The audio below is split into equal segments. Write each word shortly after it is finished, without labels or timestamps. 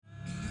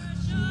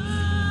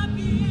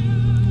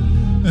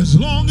As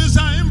long as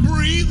I am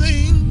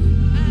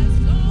breathing, as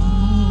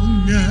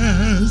long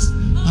as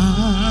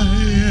I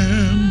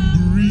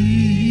am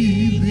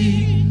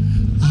breathing,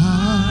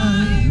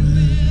 I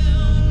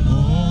will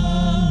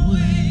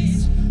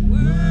always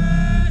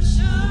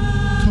worship.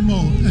 Come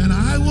on, and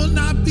I will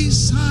not be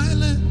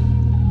silent,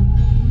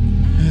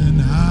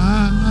 and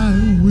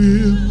I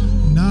will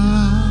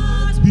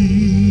not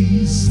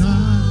be silent.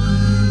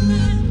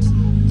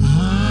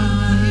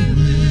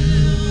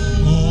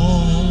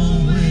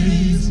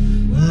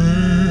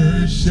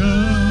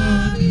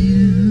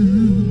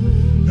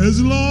 As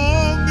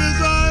long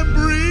as I'm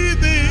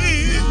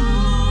breathing,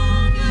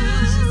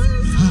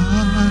 I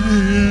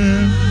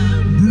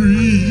am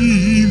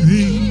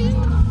breathing,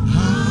 I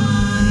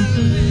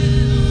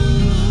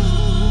will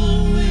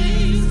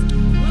always.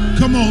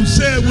 Come on,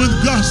 say it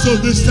with gusto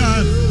this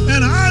time.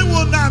 And I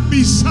will not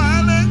be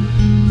silent,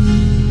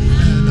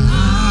 and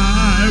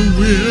I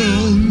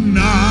will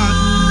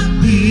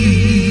not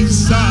be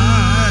silent.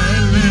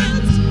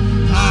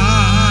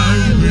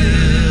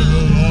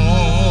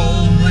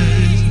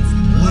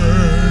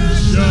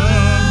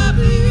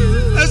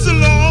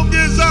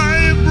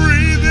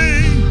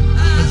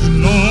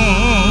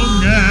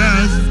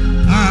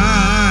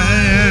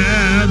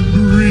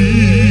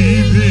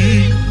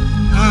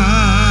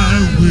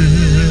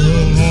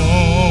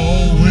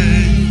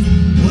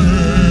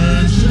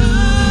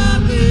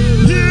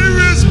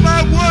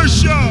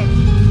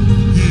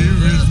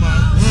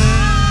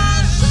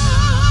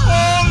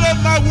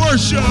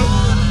 Worship.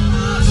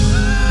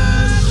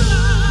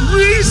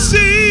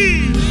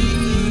 Receive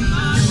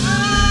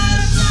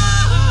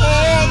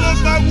all of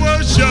my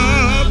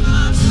worship.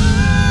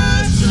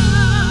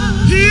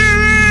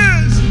 Here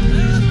is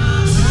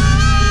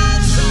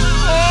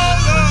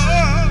all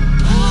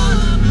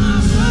of my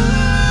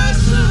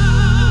worship.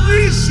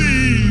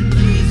 Receive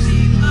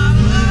my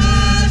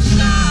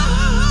worship.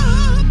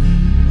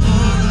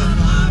 All of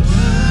my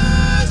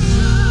worship.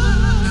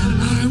 And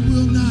I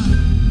will not.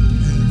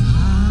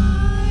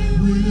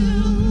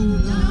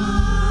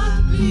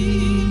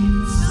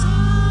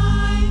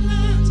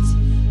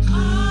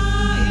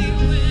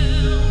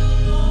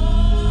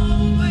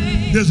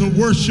 There's a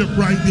worship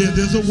right there.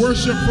 There's a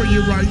worship for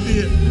you right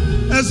there.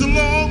 As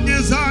long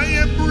as I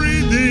am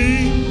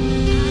breathing.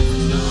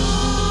 As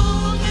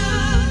long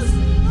as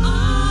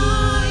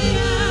I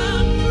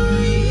am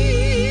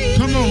breathing.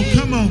 Come on,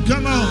 come on,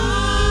 come on.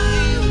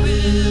 I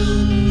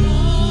will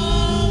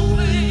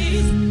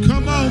always.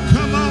 Come on,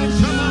 come on,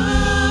 come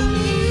on.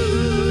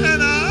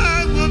 And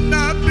I will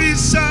not be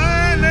silent.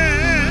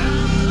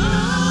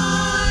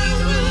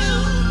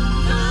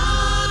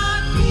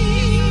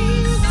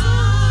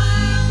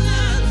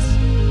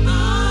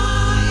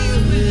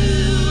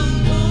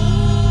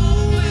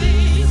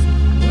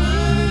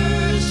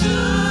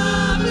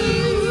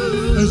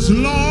 As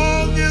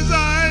long as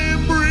I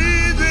am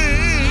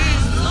breathing,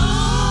 as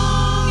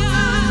long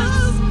as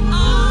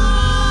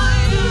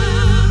I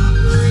am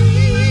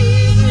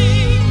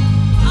breathing,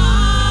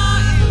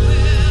 I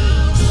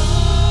will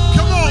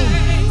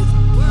always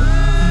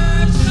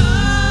worship.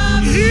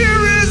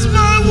 Here is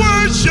my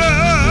worship.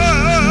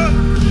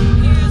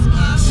 Here's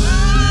my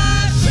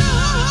worship.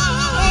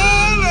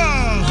 All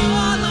of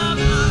my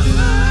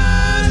worship.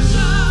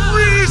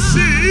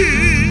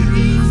 Receive.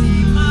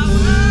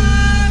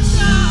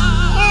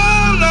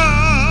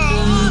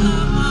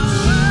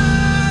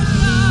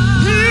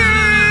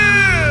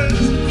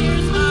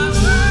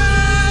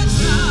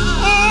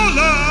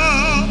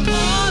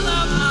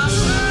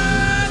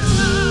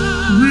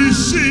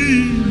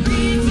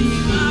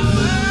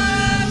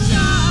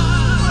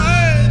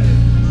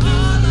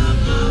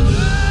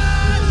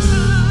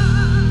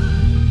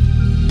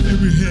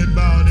 Every head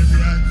bowed,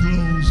 every eye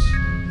closed.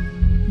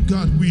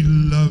 God, we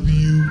love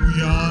you.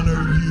 We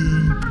honor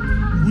you.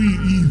 We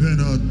even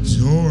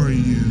adore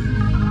you.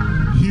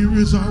 Here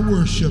is our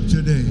worship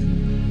today.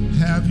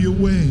 Have your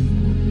way.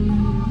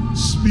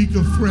 Speak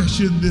afresh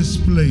in this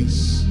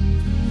place.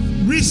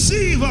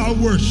 Receive our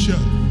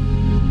worship.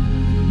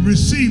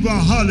 Receive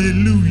our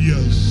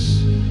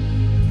hallelujahs.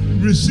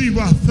 Receive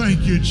our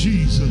thank you,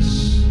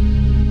 Jesus.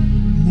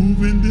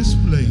 Move in this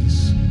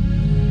place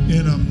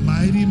in a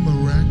mighty,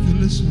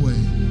 miraculous way.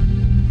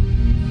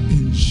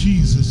 In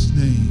Jesus'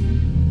 name,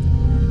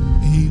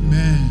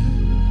 amen.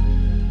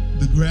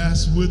 The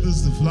grass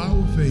withers, the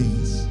flower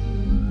fades,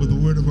 but the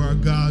word of our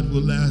God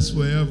will last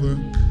forever.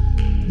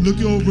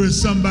 Look over at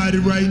somebody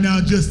right now.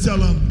 Just tell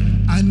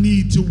them, I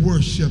need to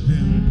worship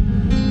him.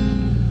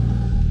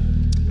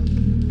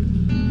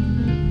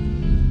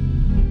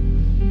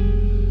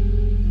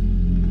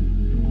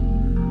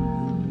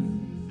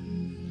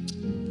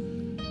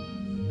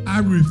 I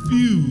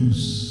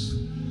refuse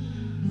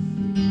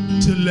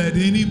to let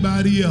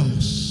anybody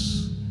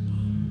else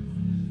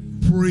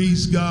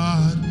praise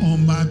God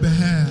on my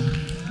behalf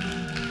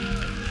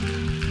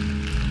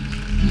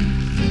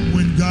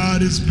when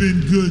God has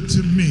been good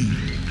to me.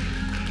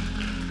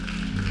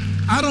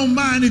 I don't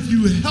mind if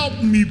you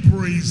help me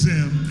praise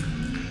him,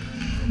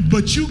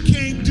 but you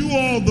can't do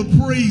all the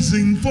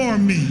praising for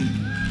me.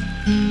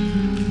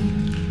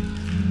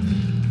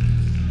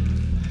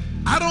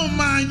 I don't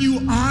mind you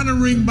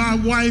honoring my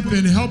wife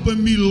and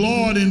helping me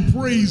laud and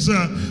praise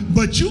her,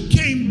 but you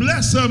can't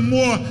bless her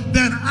more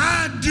than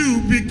I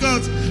do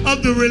because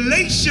of the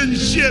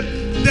relationship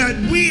that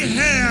we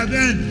have.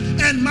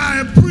 And I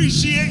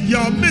appreciate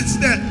y'all miss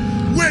that.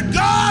 Where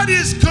God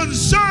is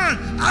concerned,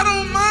 I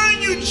don't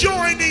mind you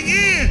joining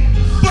in,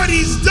 but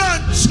he's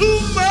done too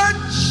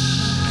much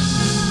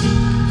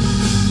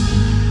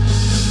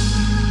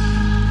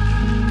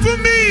for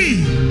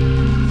me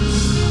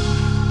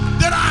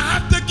that I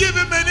have to give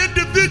him an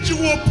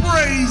individual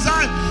praise.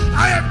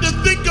 I have to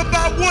think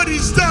about what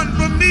he's done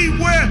for me,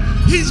 where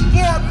he's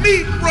brought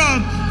me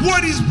from,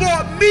 what he's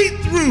brought me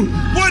through,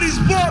 what he's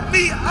brought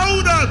me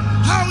out of,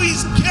 how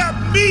he's kept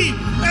me.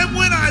 And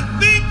when I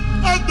think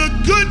of the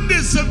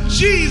goodness of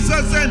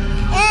Jesus and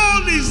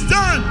all he's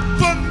done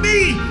for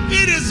me,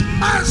 it is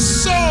my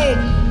soul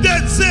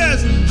that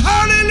says,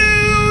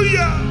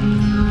 hallelujah.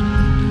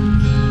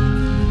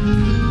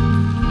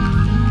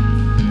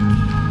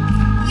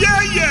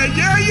 Yeah, yeah,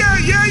 yeah, yeah,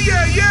 yeah,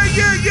 yeah, yeah,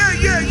 yeah, yeah,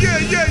 yeah, yeah,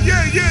 yeah,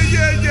 yeah, yeah,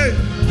 yeah, yeah.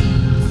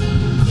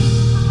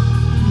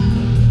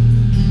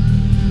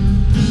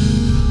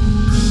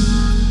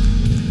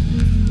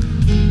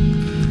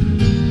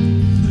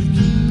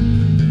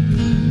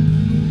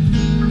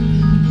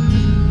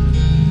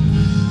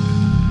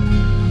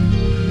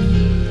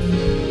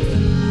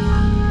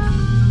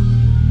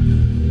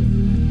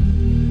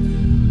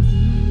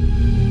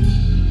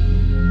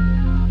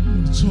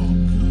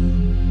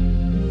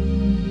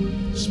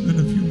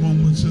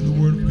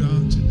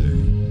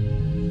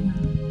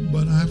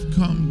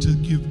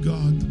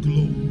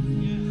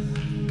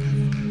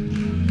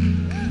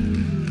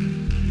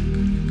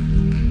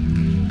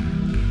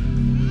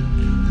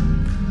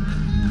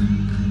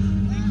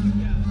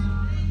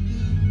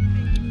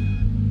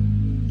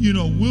 You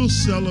know, we'll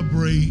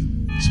celebrate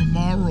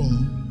tomorrow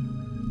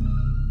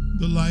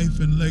the life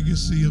and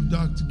legacy of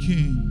Dr.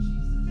 King.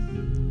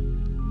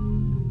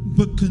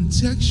 But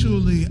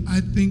contextually,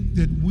 I think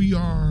that we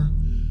are,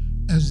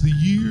 as the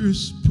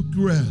years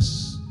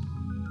progress,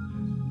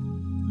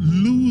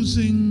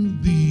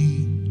 losing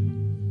the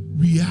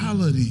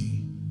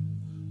reality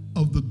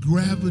of the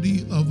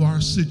gravity of our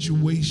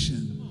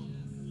situation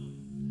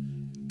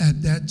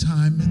at that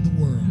time in the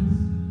world.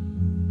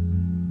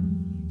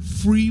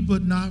 Free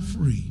but not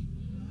free.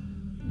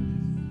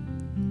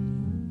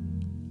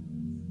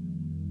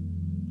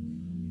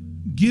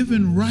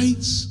 Given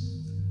rights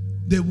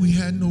that we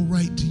had no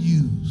right to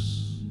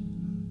use.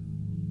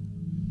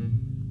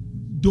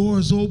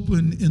 Doors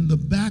open in the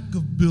back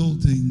of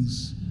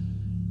buildings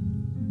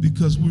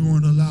because we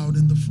weren't allowed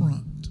in the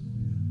front.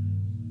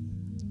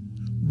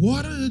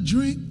 Water to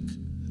drink,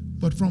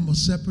 but from a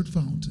separate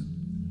fountain.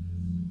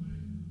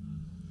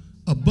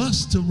 A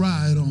bus to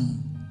ride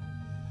on,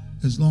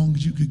 as long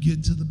as you could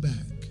get to the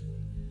back.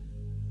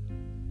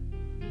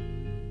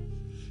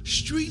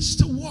 Streets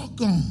to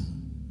walk on,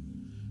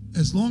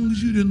 as long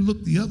as you didn't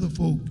look the other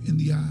folk in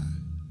the eye.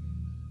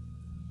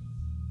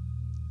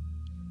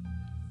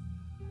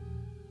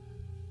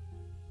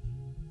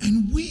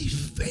 And we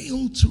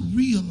fail to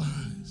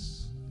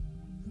realize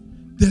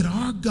that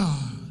our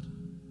God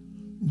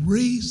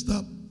raised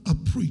up a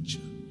preacher,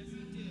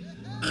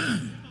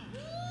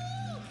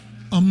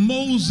 a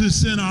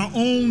Moses in our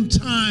own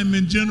time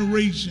and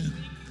generation,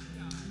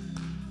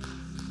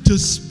 to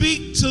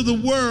speak to the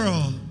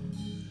world.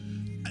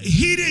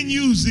 He didn't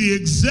use the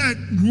exact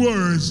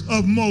words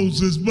of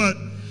Moses, but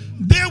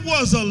there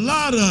was a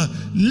lot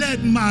of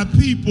let my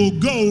people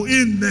go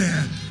in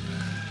there.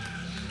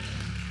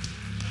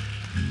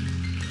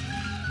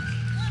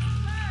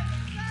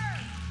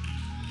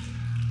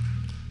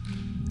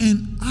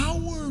 And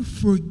our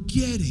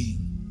forgetting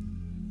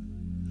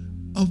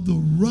of the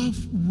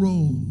rough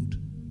road,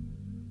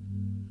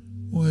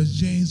 or as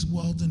James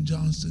Weldon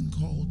Johnson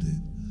called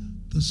it,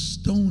 the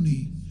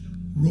stony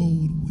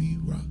road we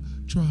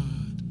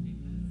trod,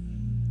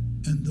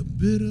 and the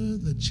bitter,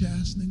 the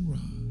chastening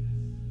rod,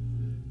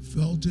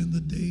 felt in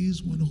the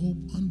days when hope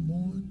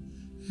unborn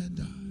had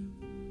died.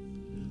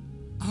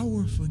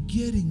 Our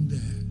forgetting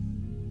that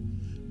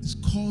is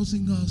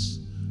causing us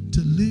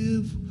to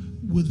live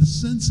with a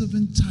sense of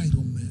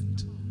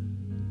entitlement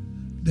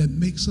that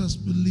makes us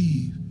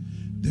believe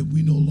that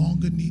we no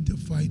longer need to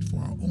fight for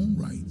our own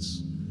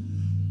rights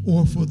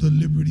or for the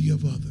liberty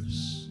of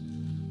others.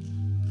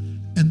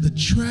 And the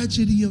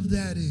tragedy of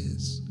that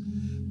is,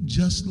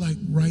 just like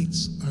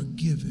rights are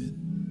given,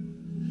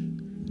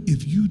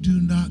 if you do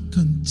not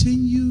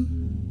continue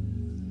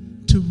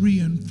to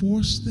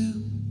reinforce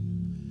them,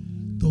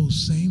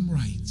 those same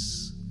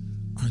rights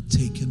are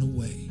taken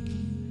away.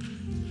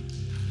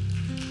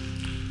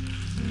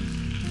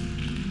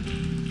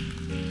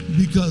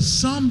 Because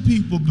some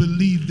people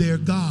believe they're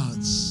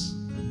gods,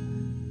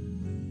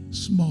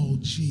 small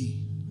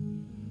g,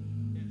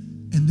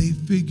 and they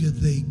figure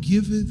they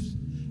giveth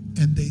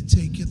and they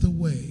taketh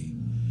away,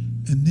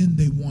 and then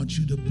they want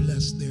you to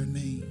bless their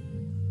name.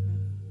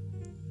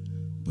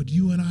 But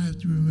you and I have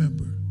to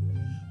remember,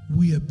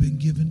 we have been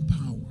given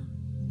power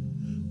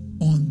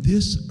on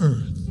this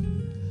earth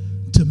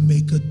to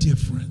make a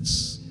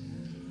difference.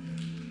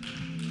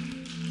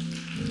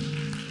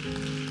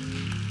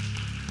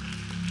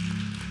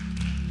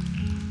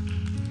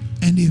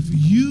 And if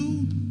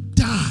you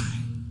die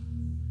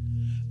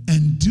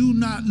and do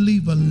not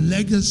leave a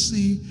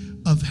legacy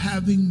of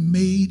having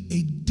made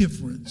a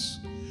difference,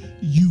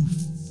 you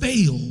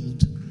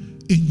failed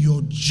in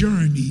your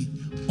journey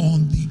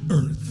on the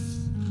earth.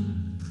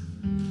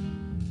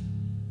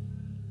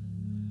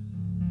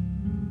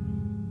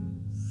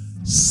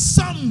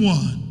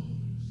 Someone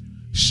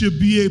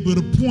should be able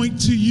to point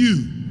to you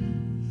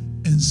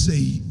and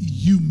say,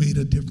 you made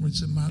a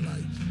difference in my life.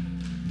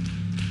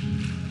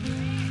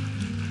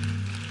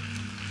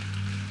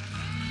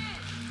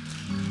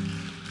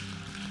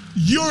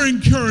 Your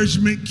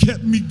encouragement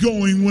kept me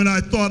going when I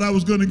thought I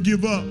was going to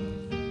give up.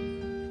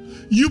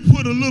 You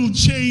put a little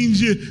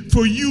change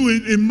for you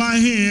in my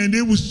hand.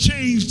 It was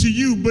change to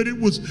you, but it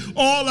was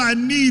all I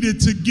needed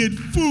to get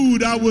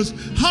food. I was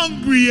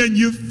hungry and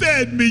you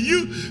fed me.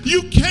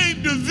 You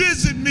came to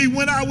visit me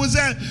when I was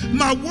at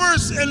my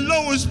worst and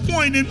lowest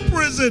point in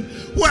prison,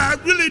 where I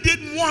really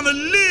didn't want to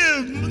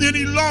live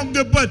any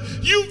longer, but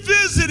you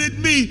visited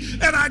me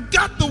and I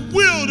got the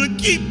will to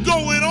keep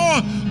going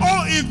on.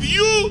 Or if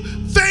you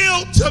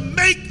fail to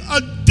make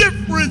a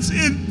difference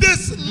in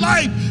this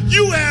life,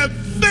 you have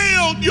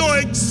failed your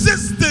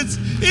existence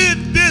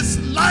in this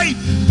life,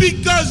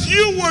 because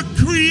you were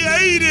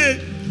created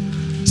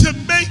to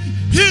make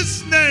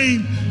his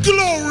name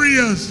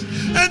glorious.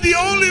 And the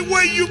only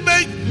way you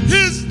make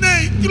his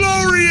name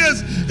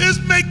glorious is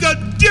make a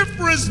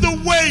difference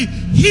the way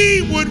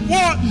he would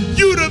want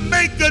you to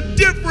make a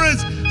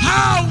difference.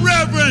 How,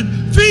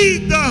 Reverend?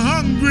 Feed the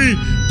hungry,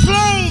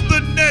 clothe the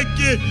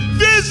naked,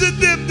 visit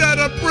them that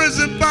are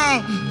prison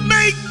bound,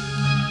 make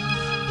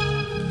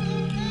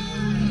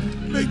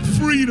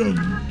freedom,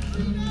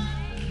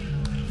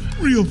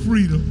 real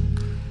freedom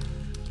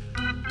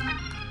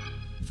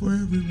for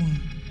everyone.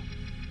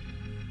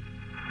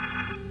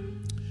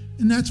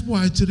 And that's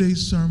why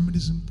today's sermon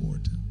is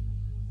important.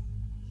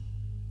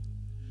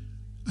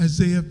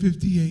 Isaiah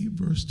 58,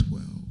 verse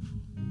 12.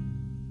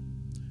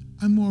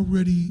 I'm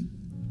already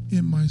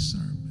in my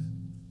sermon.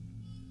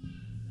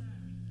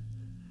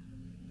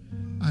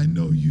 I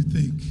know you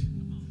think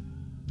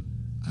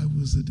I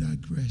was a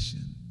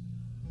digression.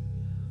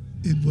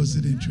 It was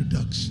an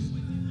introduction.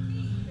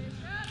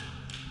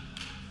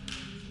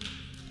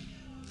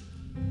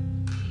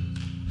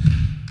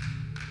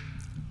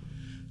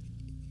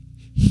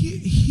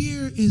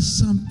 Here is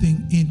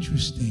something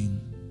interesting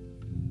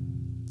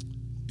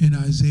in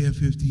Isaiah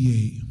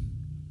 58.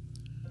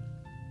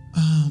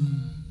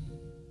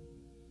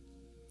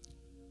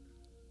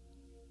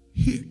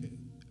 Here,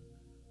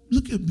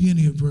 look at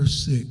beginning of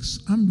verse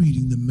 6. I'm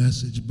reading the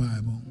Message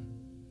Bible.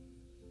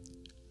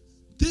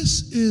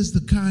 This is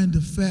the kind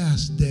of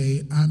fast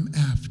day I'm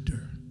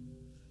after,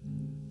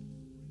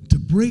 to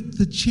break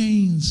the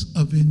chains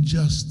of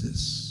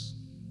injustice,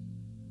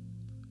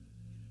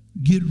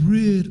 get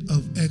rid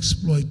of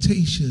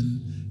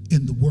exploitation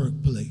in the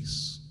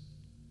workplace,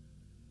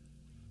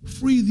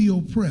 free the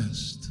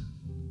oppressed,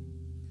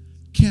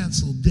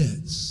 cancel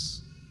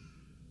debts.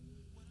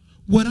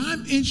 What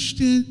I'm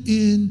interested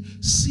in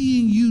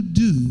seeing you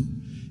do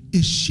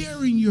is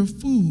sharing your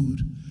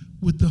food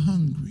with the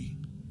hungry,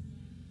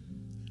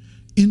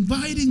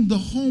 inviting the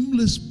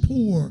homeless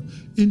poor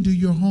into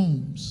your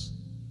homes,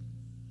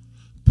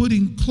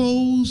 putting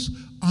clothes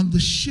on the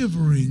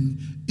shivering,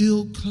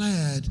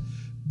 ill-clad,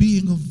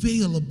 being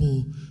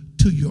available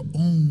to your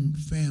own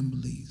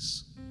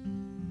families.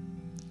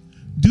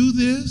 Do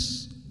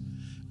this,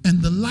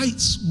 and the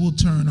lights will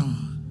turn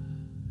on,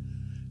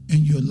 and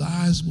your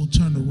lives will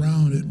turn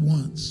around at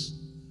once.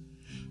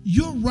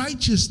 Your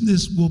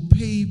righteousness will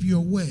pave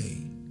your way.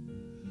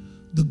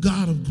 The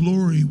God of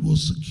glory will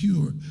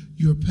secure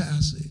your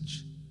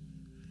passage.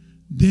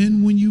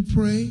 Then when you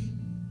pray,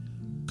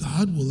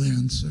 God will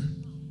answer.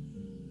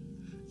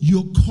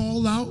 You'll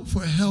call out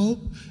for help,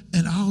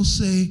 and I'll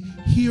say,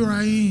 here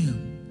I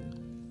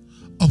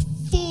am. A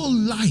full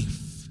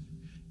life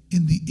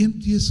in the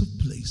emptiest of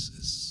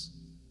places.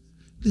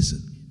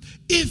 Listen,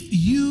 if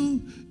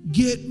you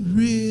get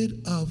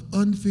rid of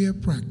unfair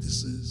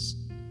practices,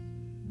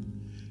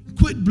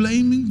 quit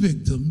blaming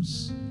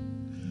victims,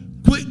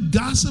 quit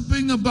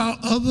gossiping about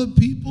other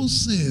people's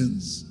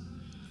sins.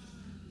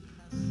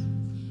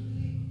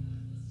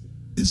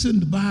 It's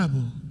in the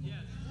Bible.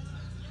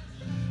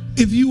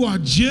 If you are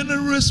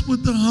generous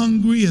with the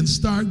hungry and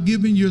start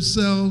giving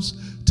yourselves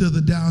to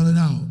the down and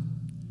out,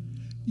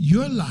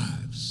 your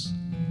lives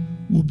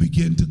will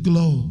begin to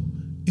glow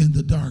in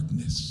the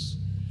darkness.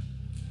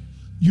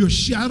 Your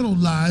shadow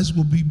lives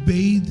will be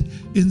bathed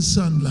in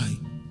sunlight.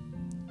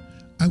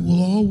 I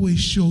will always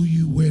show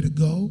you where to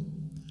go.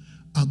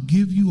 I'll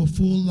give you a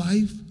full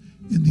life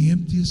in the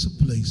emptiest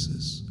of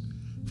places.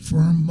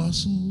 Firm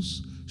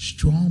muscles,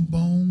 strong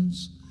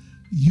bones.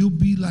 You'll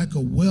be like a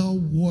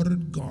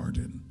well-watered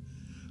garden,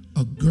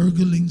 a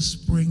gurgling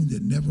spring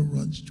that never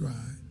runs dry.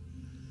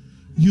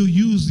 You'll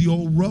use the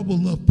old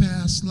rubble of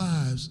past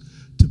lives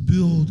to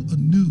build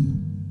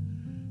anew,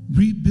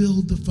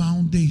 rebuild the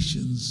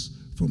foundations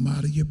from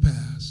out of your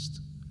past.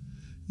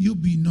 You'll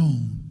be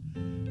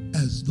known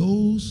as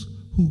those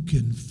who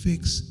can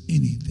fix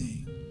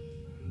anything.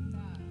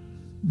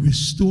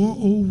 restore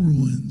old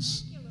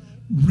ruins,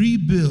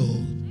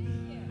 rebuild,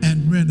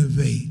 and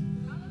renovate.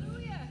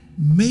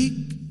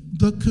 Make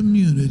the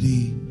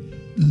community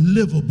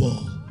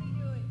livable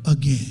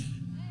again.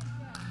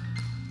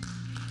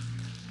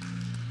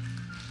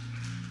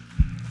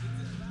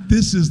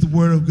 This is the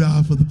word of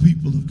God for the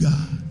people of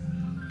God.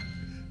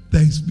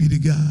 Thanks be to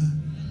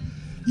God.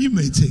 You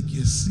may take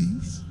your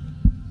seats.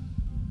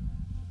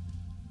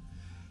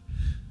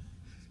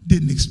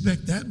 Didn't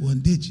expect that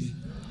one, did you?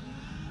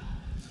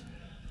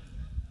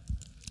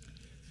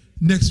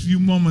 Next few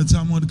moments,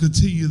 I'm going to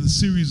continue the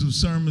series of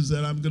sermons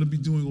that I'm going to be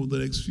doing over the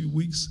next few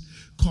weeks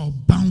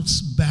called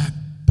Bounce Back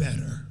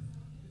Better.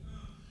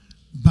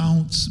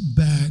 Bounce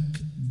Back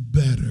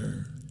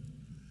Better.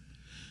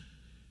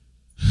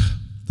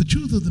 The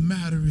truth of the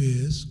matter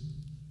is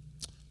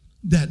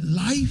that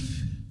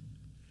life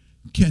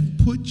can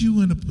put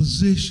you in a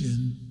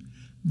position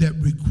that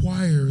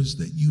requires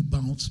that you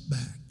bounce back.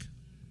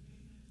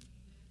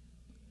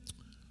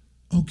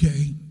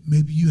 Okay,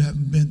 maybe you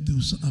haven't been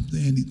through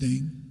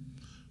anything,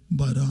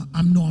 but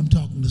I know I'm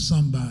talking to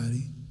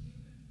somebody.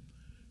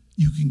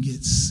 You can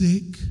get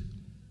sick,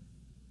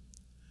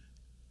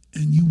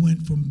 and you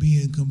went from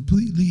being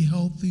completely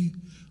healthy,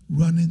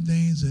 running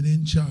things and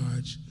in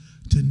charge,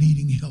 to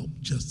needing help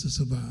just to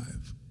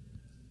survive.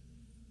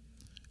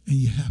 And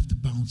you have to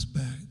bounce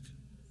back.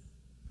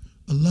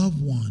 A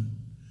loved one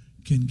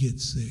can get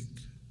sick,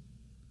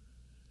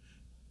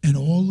 and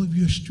all of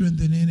your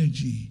strength and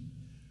energy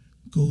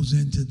goes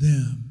into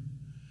them,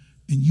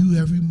 and you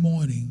every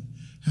morning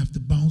have to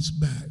bounce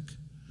back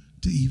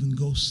to even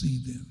go see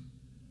them,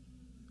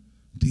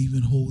 to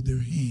even hold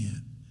their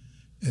hand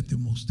at their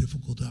most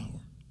difficult hour.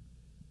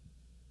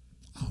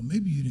 Oh,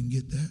 maybe you didn't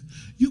get that.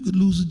 You could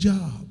lose a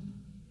job,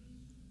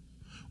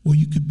 or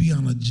you could be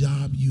on a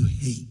job you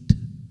hate,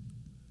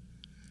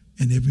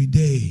 and every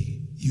day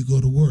you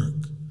go to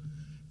work,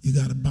 you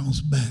got to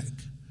bounce back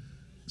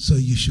so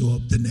you show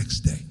up the next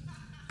day.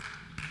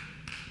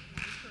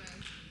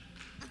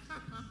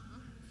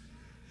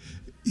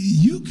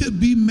 You could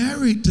be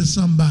married to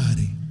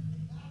somebody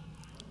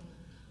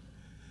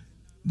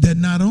that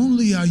not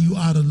only are you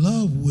out of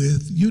love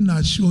with, you're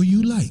not sure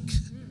you like.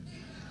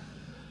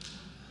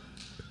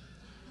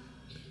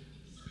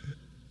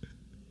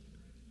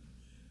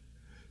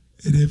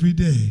 And every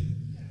day,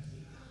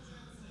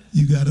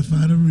 you got to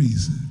find a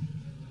reason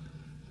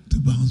to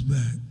bounce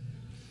back.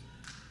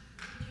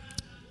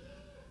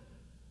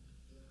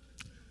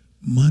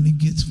 Money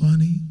gets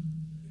funny.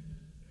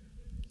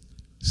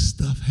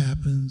 Stuff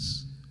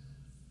happens.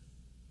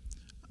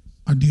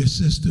 Our dear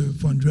sister,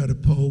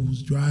 Fondretta Poe,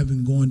 was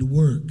driving, going to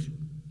work,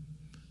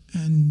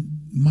 and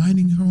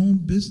minding her own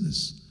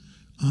business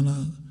on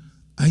a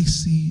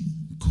icy,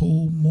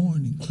 cold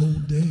morning,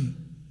 cold day,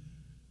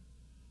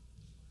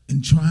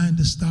 and trying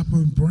to stop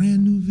her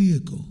brand new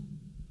vehicle.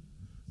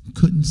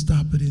 Couldn't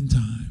stop it in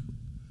time.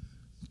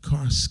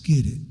 Car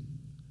skidded,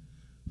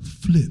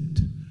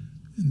 flipped,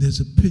 and there's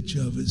a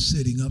picture of it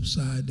sitting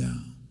upside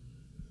down.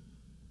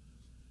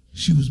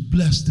 She was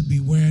blessed to be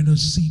wearing her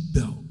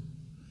seatbelt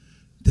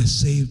that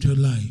saved her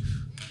life.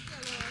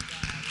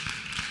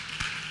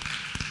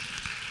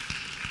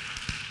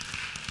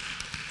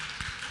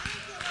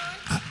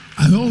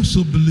 I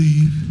also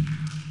believe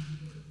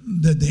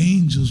that the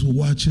angels were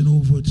watching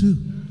over her too.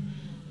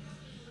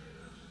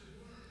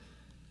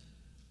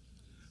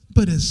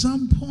 But at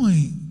some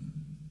point,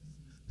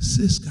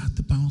 sis got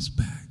to bounce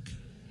back.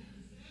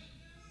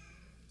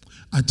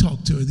 I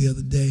talked to her the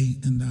other day,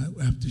 and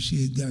after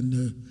she had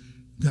gotten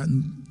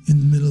in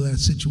the middle of that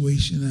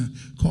situation, I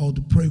called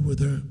to pray with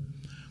her,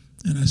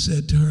 and I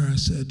said to her, I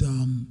said,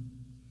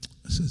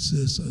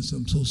 sis,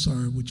 I'm so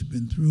sorry what you've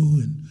been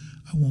through, and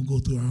I won't go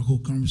through our whole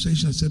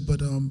conversation. I said,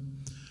 but I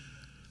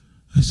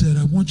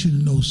want you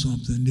to know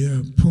something. There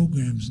are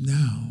programs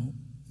now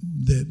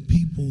that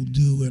people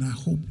do, and I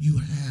hope you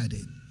had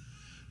it,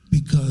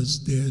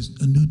 because there's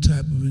a new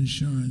type of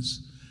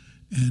insurance,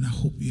 and I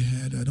hope you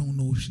had it. I don't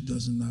know if she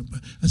does or not,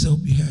 but I said, I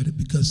hope you had it,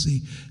 because,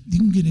 see, you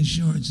can get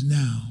insurance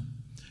now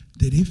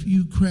that if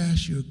you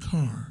crash your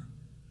car,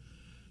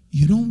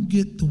 you don't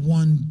get the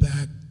one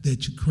back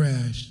that you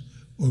crashed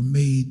or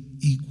made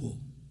equal.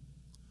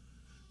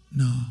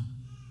 No.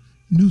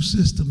 New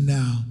system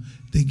now,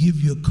 they give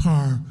you a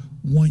car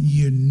 1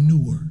 year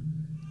newer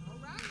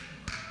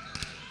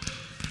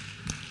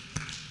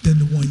than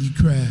the one you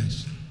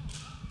crashed.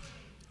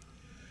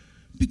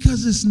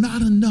 Because it's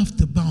not enough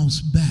to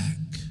bounce back.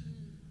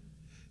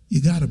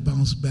 You got to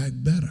bounce back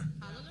better.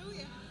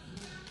 Hallelujah.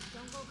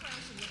 Don't go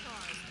crashing your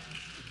cars.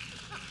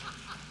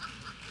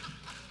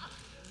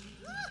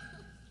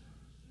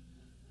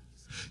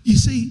 You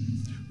see,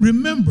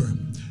 remember,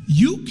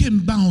 you can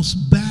bounce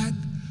back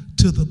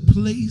to the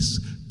place,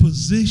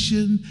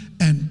 position,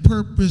 and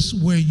purpose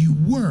where you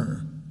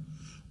were,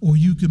 or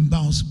you can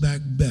bounce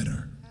back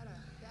better.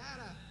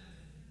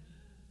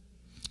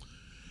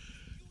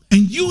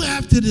 And you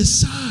have to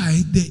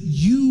decide that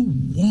you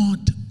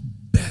want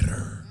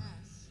better.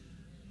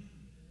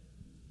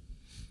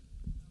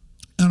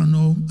 I don't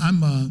know,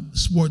 I'm a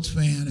sports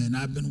fan, and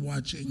I've been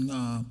watching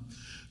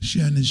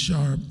Shannon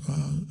Sharp,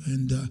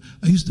 and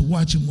I used to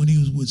watch him when he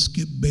was with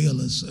Skip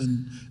Bayless,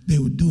 and they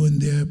were doing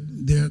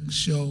their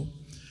show.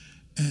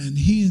 And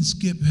he and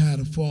Skip had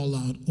a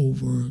fallout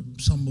over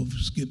some of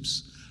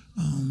Skip's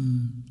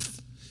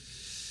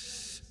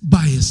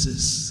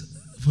biases,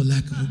 for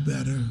lack of a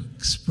better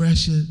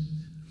expression.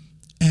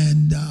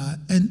 And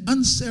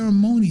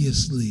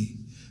unceremoniously,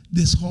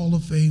 this Hall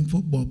of Fame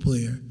football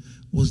player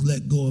was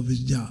let go of his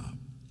job.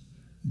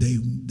 They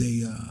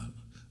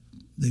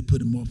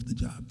put him off the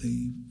job.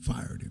 They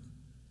fired him.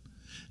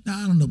 Now,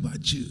 I don't know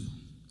about you,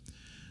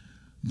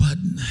 but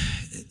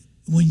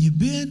when you've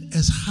been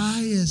as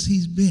high as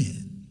he's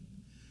been,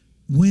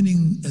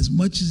 winning as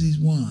much as he's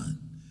won,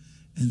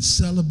 and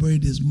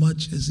celebrate as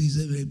much as he's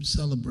able to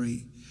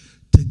celebrate,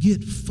 to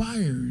get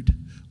fired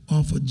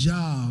off a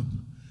job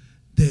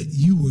that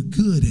you were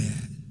good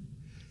at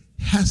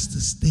has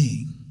to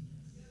sting.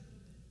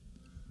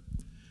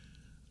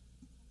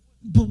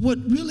 But what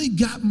really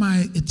got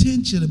my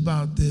attention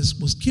about this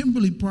was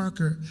Kimberly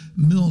Parker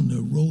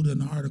Milner wrote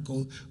an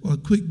article or a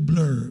quick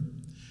blurb,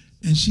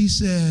 and she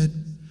said,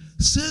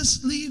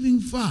 since leaving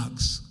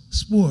Fox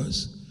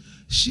Sports,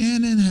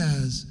 Shannon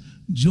has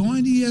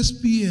joined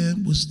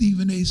ESPN with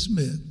Stephen A.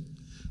 Smith,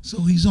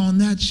 so he's on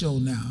that show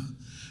now.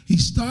 He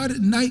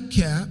started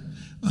Nightcap,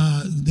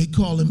 they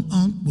call him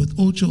Unc, with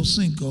Ocho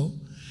Cinco.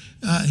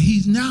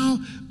 He's now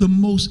the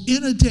most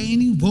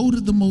entertaining,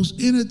 voted the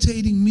most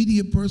entertaining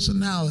media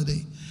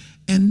personality.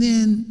 And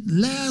then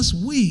last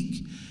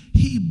week,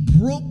 he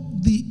broke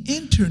the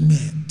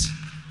internet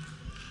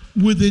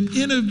with an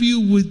interview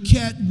with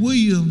Cat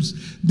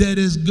Williams that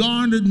has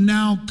garnered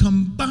now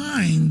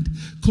combined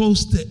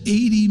close to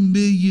 80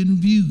 million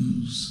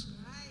views.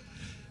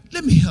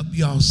 Let me help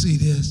y'all see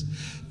this.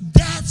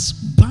 That's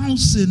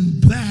bouncing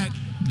back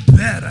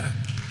better.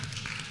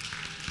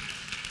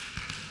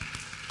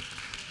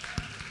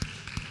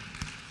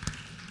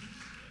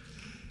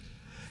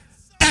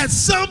 At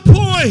some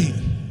point,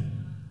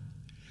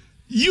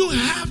 you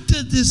have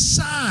to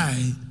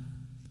decide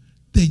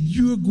that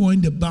you're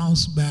going to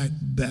bounce back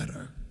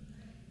better.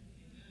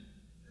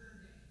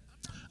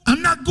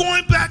 I'm not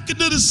going back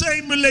into the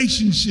same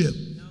relationship.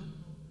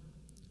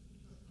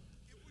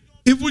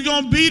 If we're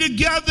going to be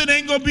together, it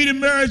ain't going to be the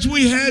marriage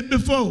we had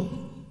before.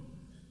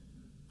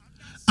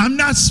 I'm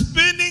not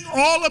spending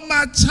all of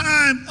my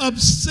time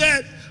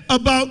upset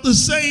about the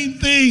same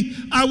thing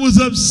I was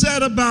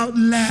upset about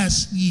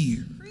last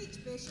year.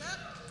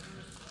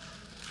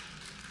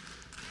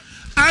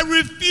 I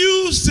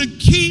refuse to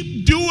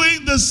keep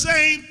doing the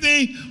same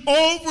thing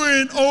over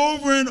and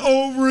over and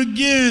over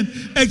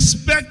again,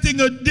 expecting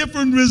a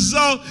different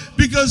result,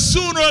 because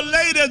sooner or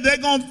later they're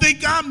going to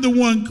think I'm the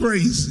one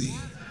crazy.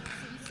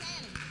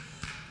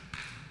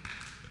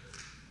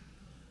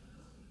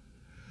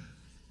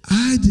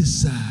 I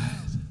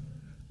decide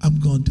I'm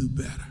going to do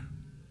better.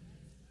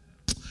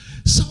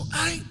 So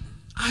I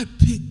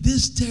picked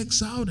this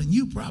text out, and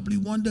you probably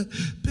wonder,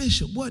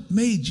 Bishop, what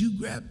made you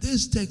grab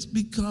this text?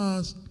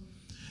 Because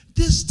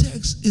this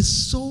text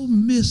is so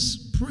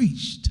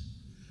mispreached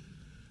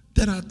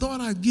that I thought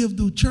I'd give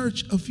the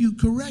church a few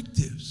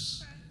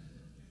correctives.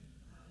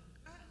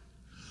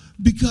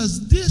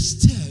 Because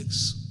this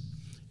text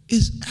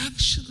is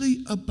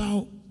actually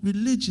about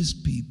religious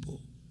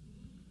people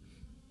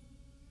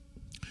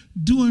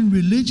doing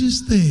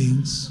religious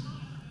things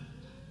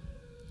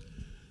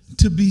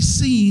to be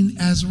seen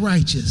as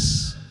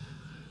righteous.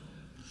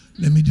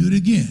 Let me do it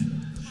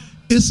again.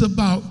 It's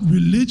about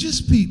religious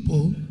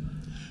people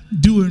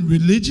doing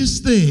religious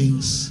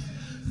things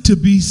to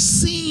be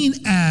seen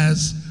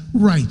as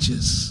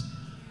righteous.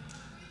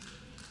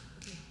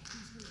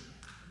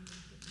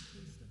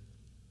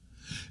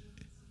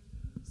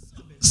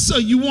 So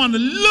you want to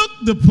look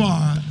the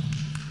part,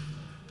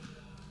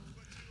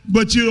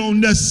 but you don't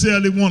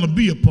necessarily want to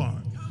be a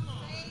part.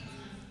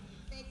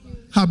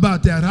 How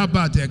about that? How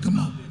about that? Come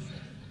on.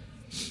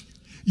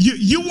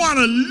 You want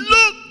to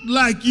look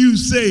like you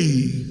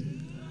saved,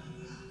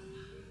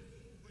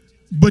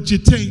 but you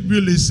ain't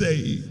really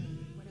saved.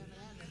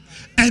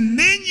 And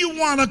then you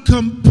want to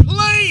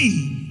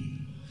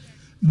complain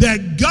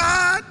that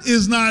God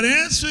is not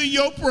answering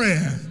your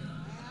prayer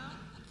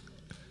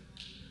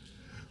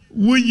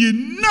when you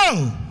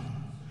know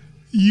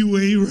you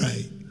ain't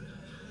right.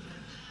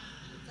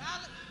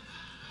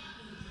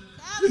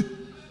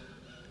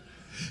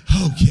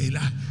 Okay,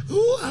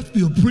 I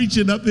feel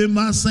preaching up in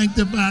my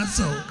sanctified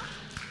soul.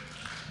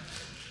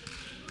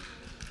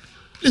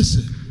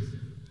 Listen,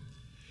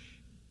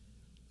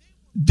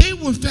 they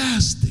were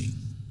fasting.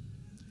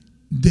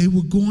 They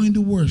were going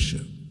to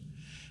worship.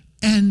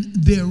 And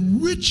their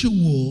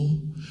ritual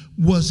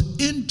was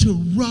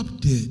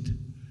interrupted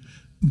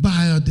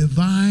by a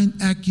divine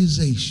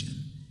accusation.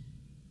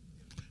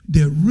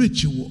 Their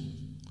ritual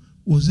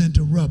was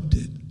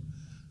interrupted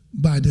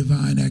by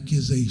divine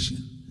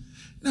accusation.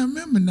 Now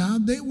remember now,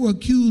 they were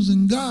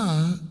accusing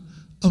God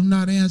of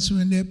not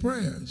answering their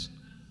prayers.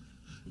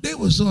 They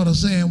were sort of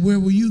saying, where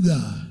were you,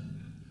 God?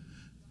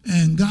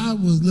 And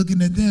God was looking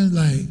at them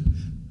like,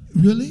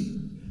 really?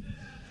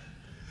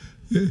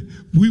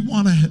 We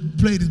want to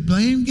play the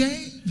blame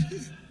game.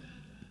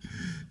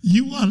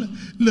 You want to,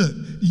 look,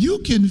 you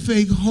can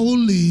fake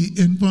holy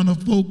in front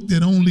of folk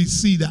that only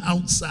see the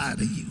outside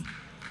of you.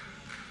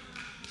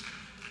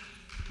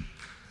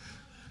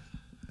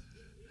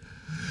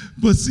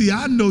 But see,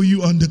 I know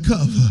you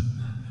undercover.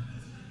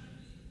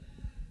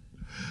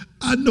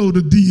 I know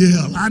the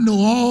DL. I know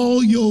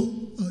all your,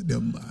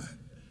 never mind.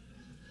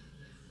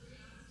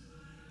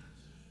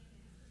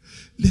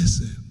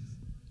 Listen,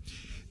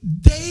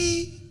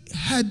 they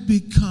had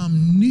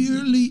become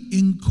nearly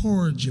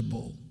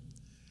incorrigible,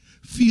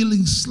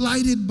 feeling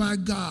slighted by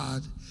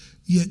God,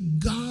 yet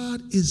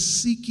God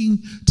is seeking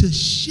to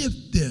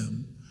shift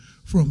them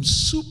from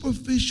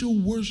superficial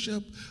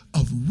worship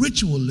of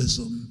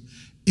ritualism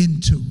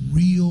into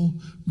real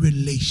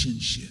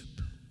relationship.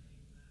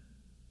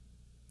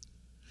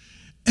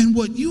 And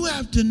what you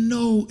have to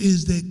know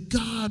is that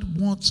God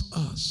wants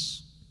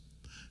us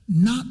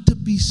not to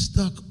be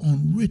stuck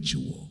on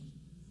ritual,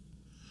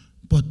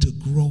 but to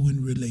grow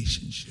in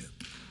relationship.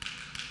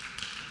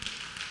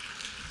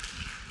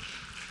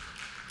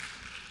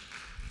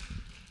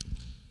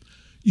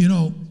 You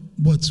know,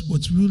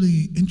 what's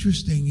really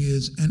interesting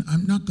is, and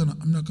I'm not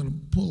gonna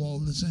pull all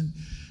this in,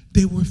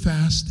 they were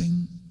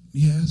fasting,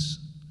 yes,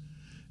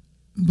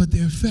 but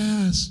their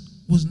fast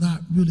was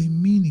not really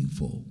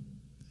meaningful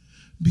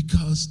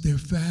because their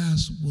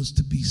fast was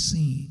to be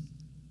seen.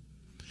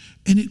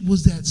 And it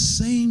was that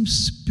same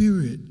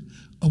spirit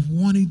of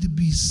wanting to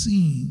be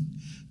seen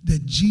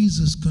that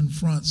Jesus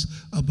confronts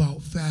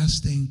about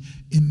fasting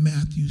in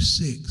Matthew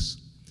 6.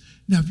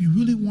 Now, if you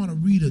really want to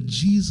read a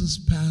Jesus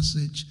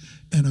passage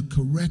and a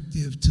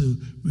corrective to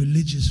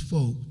religious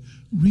folk,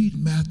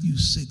 read Matthew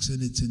 6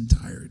 in its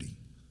entirety.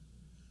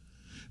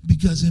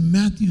 Because in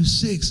Matthew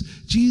 6,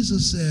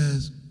 Jesus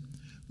says,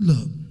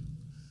 look,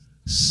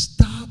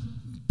 stop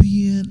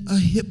being a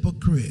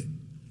hypocrite.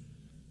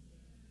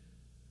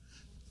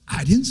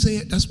 I didn't say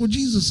it. That's what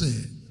Jesus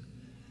said.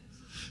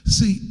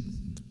 See,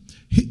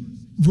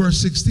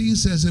 verse 16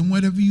 says, and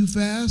whenever you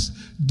fast,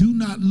 do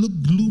not look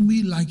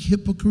gloomy like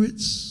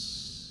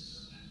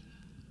hypocrites.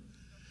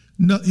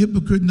 No,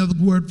 hypocrite, another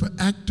word for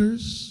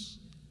actors,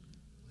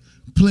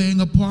 playing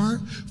a part,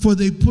 for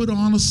they put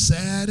on a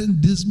sad and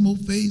dismal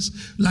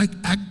face like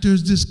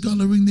actors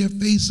discoloring their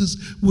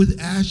faces with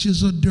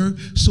ashes or dirt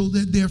so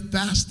that their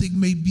fasting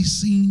may be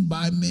seen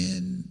by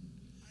men.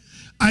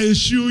 I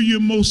assure you,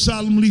 most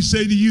solemnly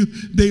say to you,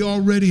 they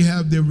already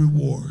have their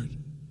reward.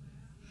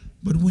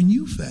 But when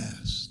you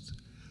fast,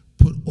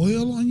 put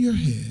oil on your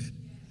head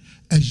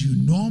as you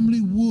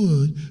normally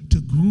would to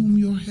groom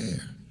your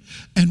hair,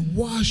 and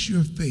wash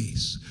your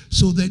face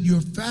so that your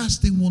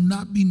fasting will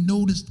not be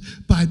noticed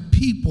by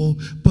people,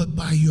 but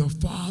by your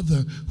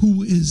Father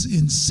who is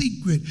in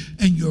secret,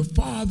 and your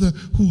Father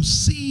who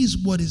sees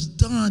what is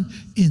done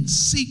in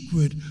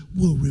secret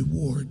will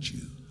reward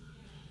you.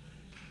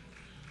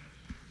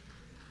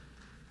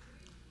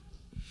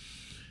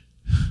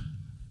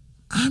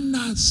 I'm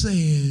not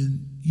saying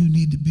you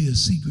need to be a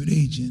secret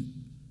agent.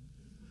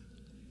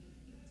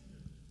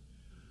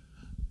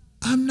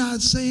 I'm not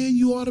saying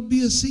you ought to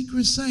be a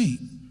secret saint.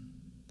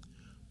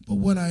 But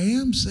what I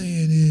am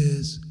saying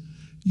is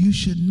you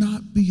should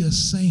not be a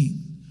saint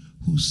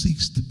who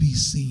seeks to be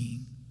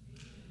seen.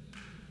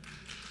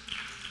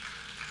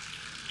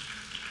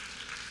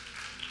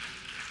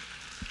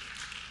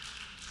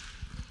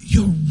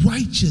 Your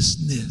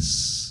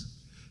righteousness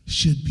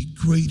should be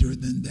greater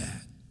than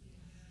that.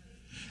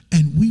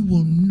 And we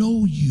will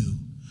know you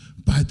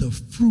by the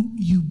fruit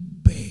you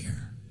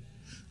bear,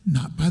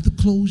 not by the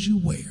clothes you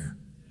wear.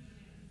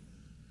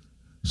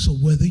 So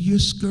whether your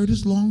skirt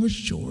is long or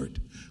short,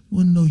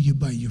 we'll know you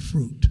by your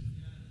fruit.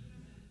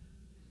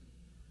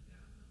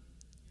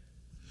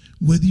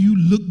 Whether you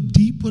look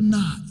deep or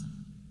not,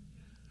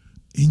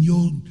 in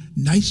your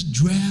nice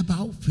drab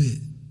outfit,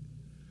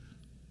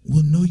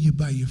 we'll know you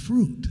by your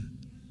fruit.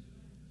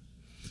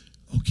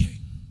 Okay.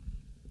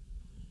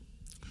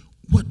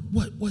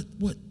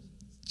 What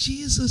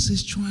Jesus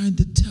is trying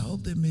to tell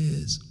them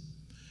is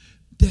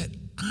that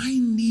I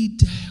need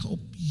to help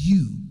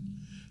you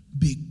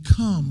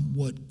become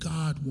what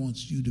God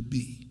wants you to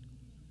be.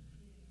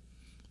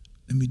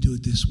 Let me do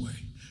it this way.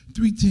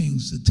 3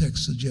 things the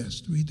text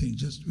suggests. 3 things,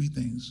 just 3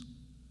 things.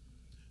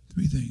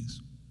 3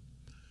 things.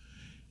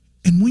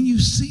 And when you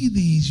see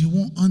these, you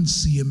won't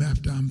unsee them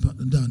after I'm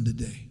done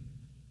today.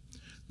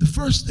 The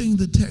first thing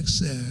the text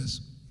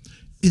says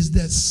is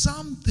that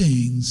some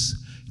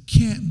things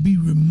can't be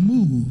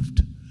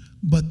removed,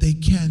 but they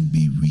can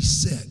be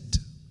reset.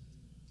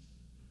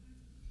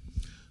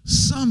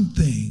 Some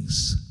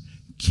things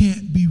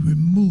can't be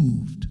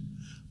removed,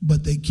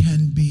 but they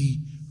can be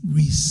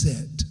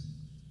reset.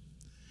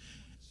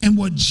 And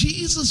what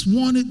Jesus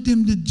wanted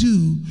them to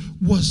do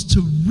was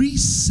to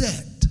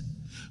reset,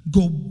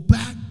 go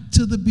back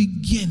to the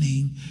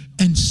beginning,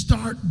 and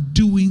start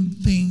doing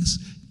things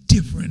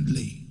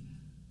differently.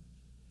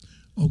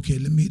 Okay,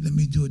 let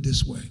me do it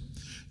this way.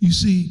 You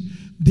see,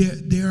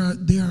 there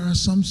are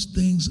some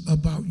things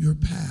about your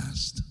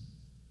past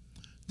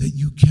that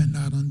you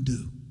cannot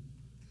undo.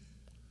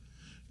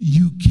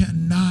 You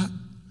cannot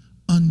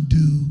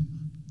undo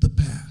the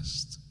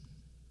past.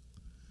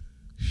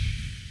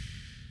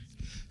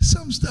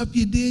 Some stuff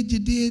you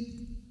did.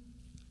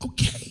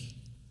 Okay.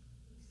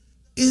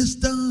 It's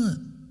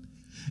done.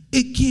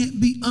 It can't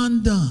be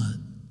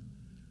undone.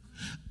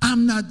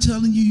 I'm not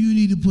telling you you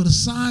need to put a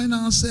sign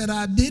on said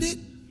I did it.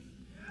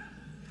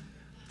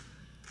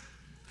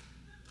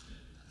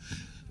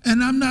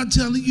 And I'm not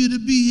telling you to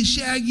be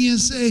shaggy and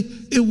say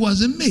it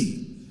wasn't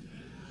me.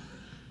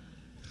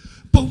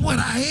 But what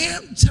I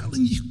am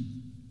telling you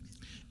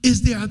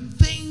is there are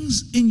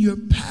things in your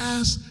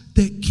past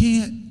that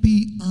can't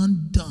be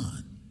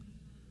undone.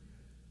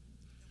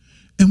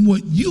 And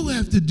what you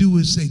have to do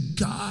is say,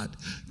 God,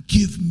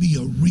 give me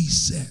a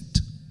reset.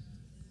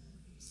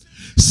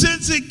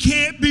 Since it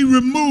can't be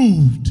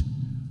removed,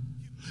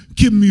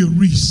 give me a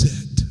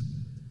reset.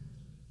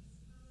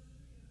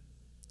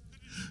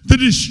 The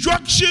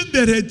destruction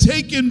that had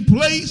taken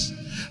place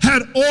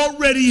had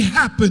already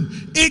happened.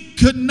 It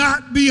could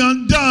not be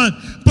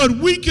undone, but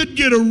we could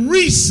get a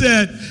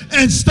reset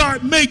and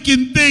start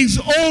making things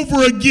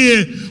over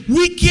again.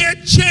 We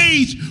can't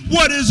change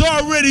what has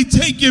already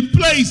taken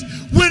place.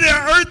 When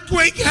an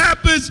earthquake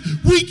happens,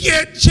 we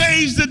can't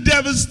change the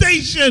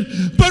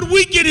devastation, but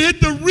we can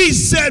hit the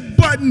reset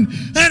button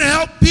and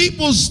help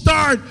people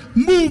start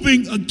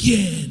moving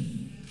again.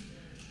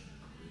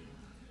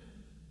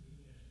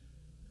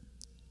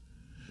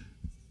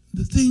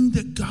 The thing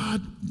that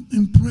God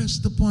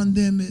impressed upon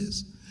them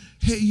is,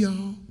 hey,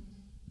 y'all,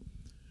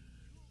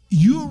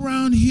 you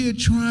around here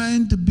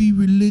trying to be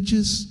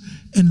religious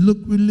and look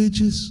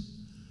religious,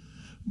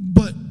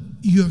 but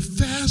you're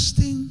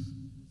fasting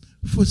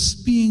for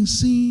being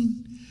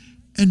seen,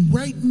 and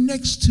right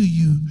next to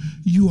you,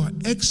 you are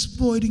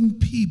exploiting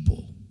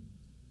people.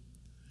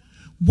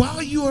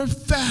 While you are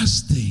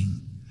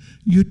fasting,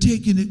 you're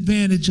taking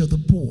advantage of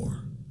the poor.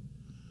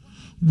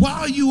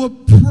 While you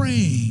are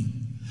praying,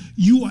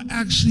 you are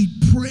actually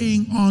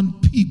preying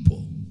on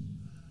people.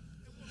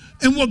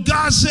 And what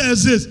God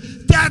says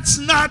is, that's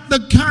not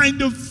the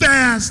kind of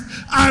fast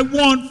I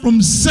want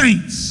from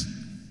saints.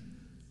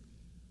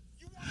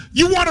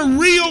 You want a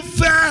real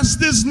fast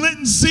this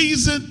Lenten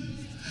season?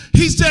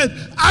 He said,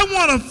 I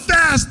want a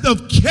fast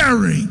of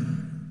caring.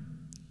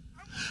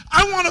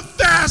 I want a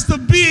fast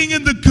of being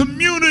in the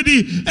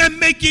community and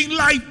making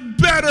life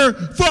better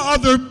for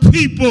other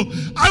people.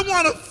 I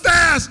want to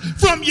fast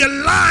from your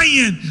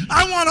lying.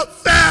 I want to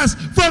fast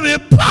from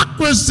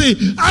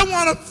hypocrisy. I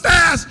want to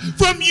fast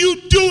from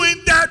you doing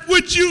that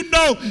which you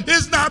know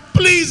is not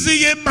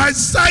pleasing in my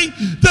sight.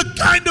 The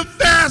kind of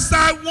fast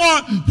I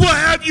want will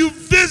have you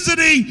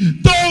visiting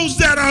those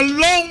that are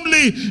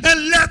lonely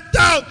and left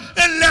out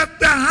and left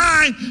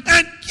behind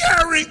and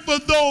caring for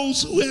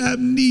those who have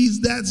needs.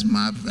 That's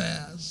my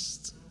fast.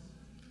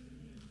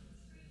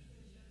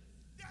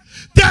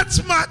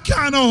 That's my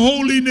kind of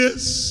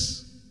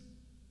holiness.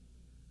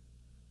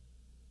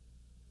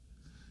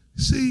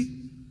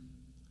 See,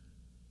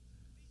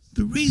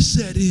 the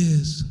reset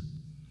is,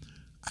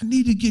 I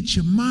need to get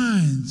your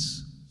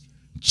minds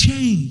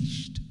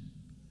changed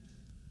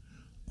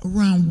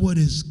around what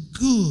is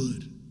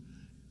good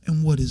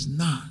and what is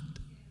not.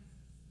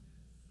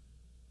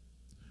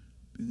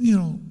 You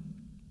know,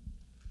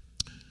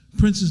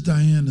 Princess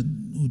Diana,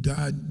 who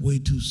died way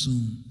too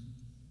soon,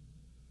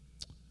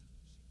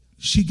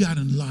 she got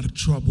in a lot of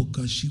trouble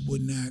because she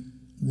wouldn't act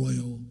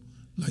royal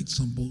like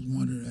some folks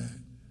wanted her to act.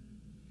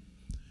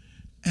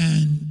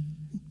 And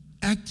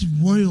acting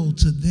royal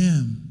to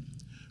them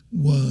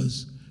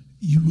was,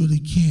 you really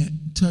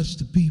can't touch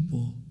the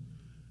people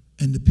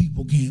and the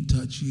people can't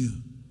touch you.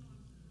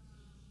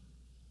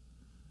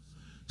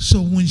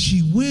 So when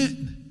she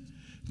went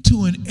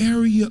to an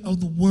area of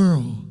the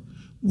world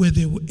where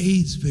there were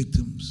AIDS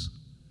victims,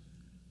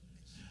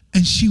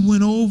 and she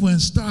went over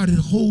and started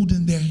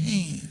holding their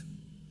hand,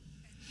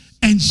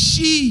 and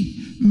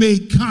she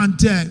made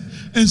contact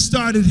and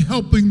started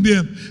helping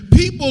them,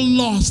 people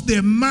lost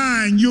their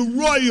mind. You're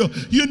royal.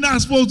 You're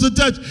not supposed to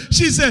touch.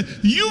 She said,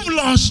 you've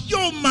lost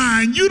your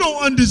mind. You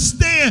don't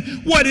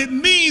understand what it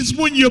means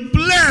when you're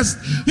blessed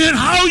and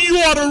how you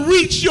ought to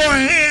reach your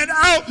hand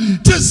out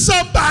to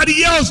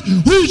somebody else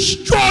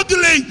who's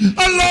struggling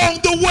along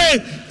the way.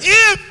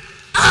 If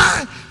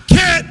I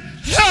can't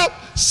help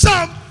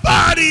somebody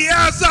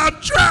as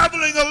I'm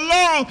traveling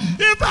along,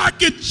 if I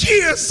can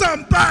cheer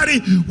somebody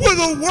with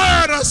a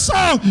word or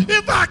song,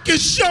 if I can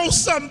show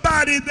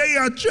somebody they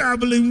are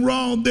traveling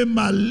wrong, then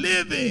my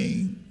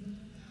living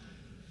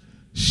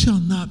shall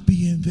not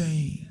be in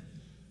vain.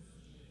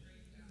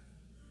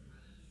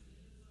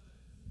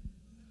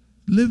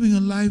 Living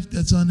a life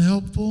that's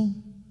unhelpful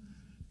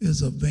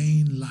is a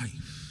vain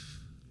life.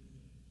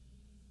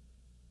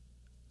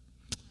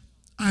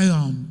 I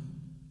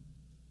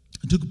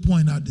took a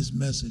point out this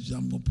message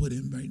I'm going to put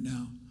in right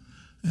now,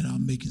 and I'll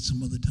make it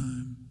some other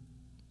time.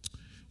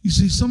 You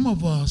see, some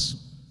of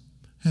us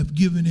have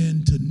given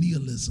in to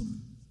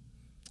nihilism.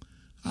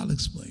 I'll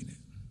explain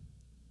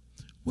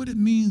it. What it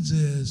means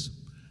is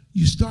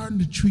you're starting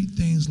to treat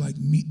things like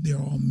they're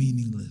all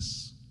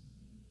meaningless.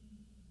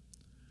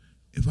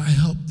 If I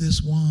help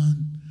this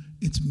one,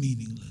 it's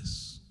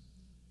meaningless.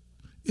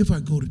 If I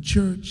go to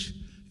church,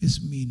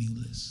 it's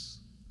meaningless.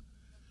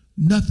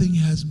 Nothing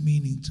has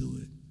meaning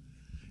to it.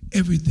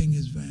 Everything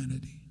is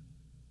vanity.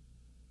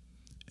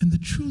 And the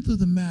truth of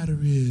the matter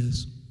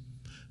is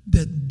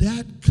that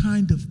that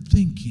kind of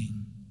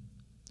thinking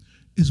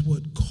is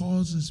what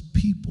causes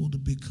people to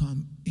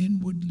become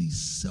inwardly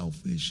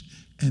selfish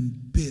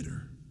and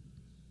bitter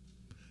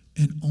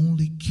and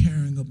only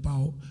caring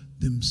about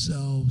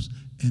themselves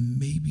and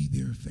maybe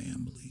their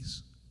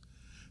families,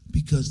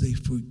 because they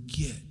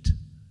forget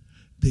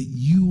that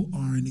you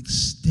are an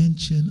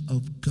extension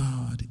of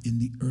God in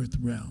the earth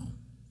realm.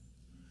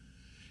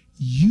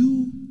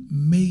 You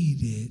made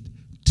it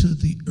to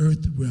the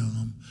earth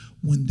realm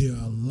when there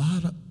are a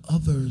lot of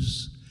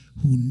others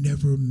who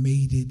never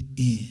made it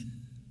in.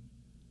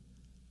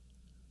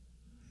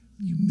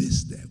 You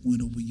missed that,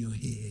 went over your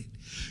head.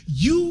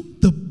 You,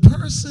 the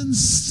person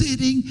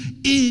sitting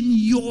in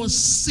your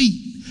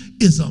seat,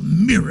 is a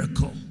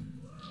miracle.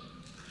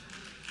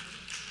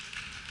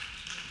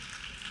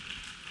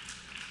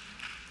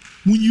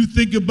 When you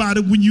think about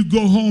it, when you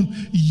go home,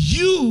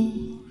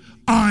 you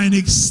are an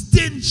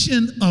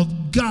extension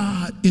of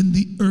God in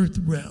the earth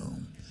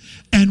realm.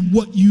 And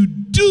what you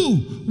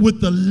do with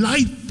the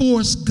life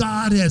force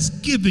God has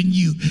given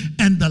you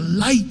and the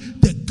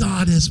light that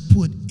God has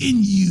put in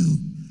you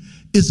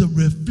is a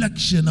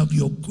reflection of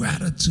your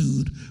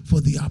gratitude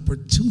for the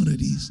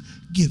opportunities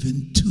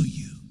given to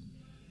you.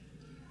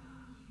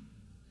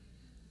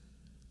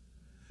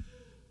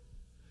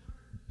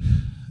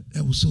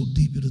 That was so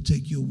deep, it'll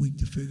take you a week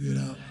to figure it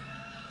out.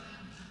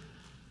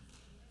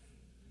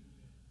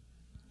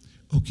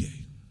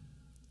 Okay.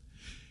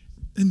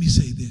 Let me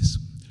say this.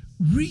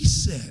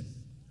 Reset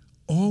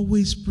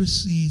always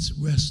precedes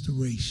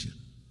restoration.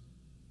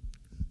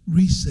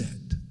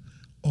 Reset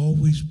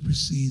always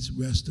precedes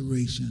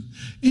restoration.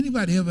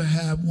 Anybody ever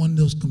have one of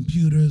those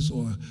computers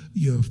or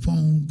your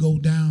phone go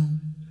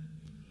down?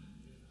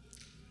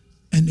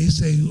 And they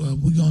say,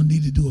 we're going to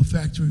need to do a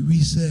factory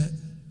reset.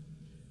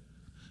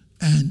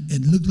 And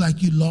it looked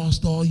like you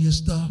lost all your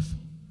stuff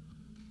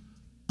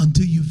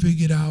until you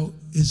figured out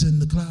it's in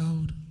the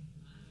cloud.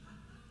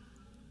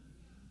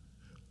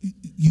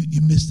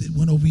 You missed it,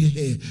 went over your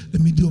head.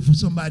 Let me do it for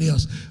somebody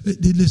else.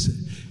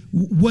 Listen,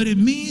 what it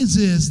means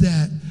is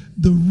that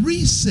the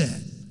reset,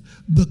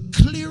 the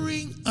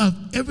clearing of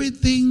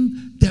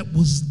everything that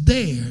was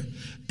there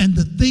and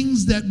the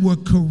things that were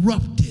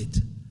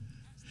corrupted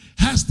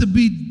has to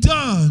be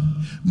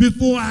done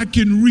before I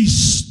can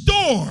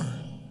restore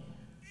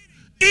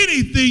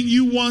anything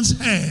you once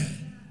had.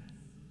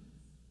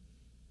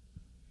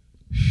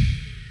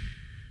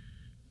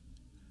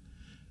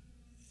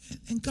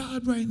 And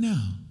God right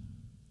now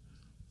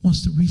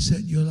wants to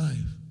reset your life.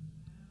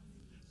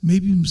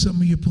 Maybe even some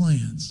of your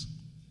plans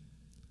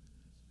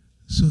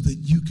so that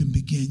you can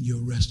begin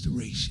your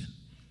restoration.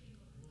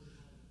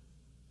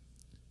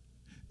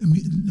 Let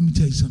me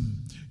tell you something.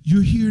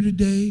 You're here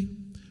today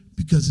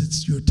because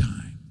it's your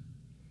time.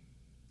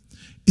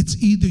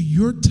 It's either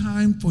your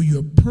time for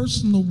your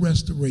personal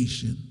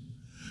restoration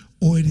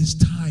or it is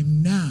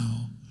time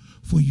now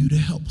for you to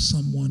help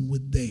someone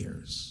with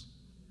theirs.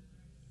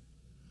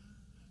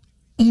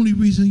 Only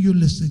reason you're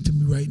listening to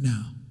me right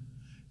now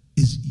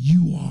is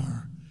you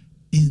are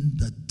in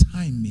the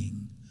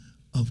timing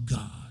of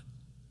God.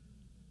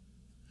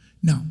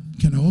 Now,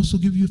 can I also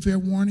give you a fair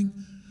warning?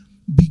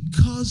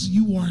 Because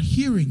you are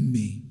hearing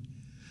me,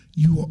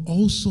 you are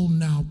also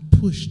now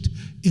pushed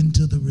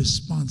into the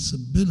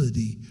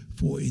responsibility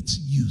for its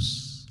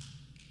use.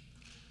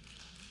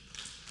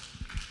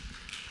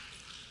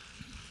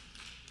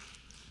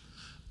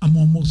 I'm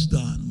almost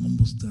done.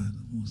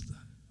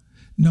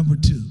 Number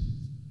 2,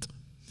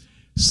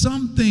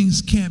 some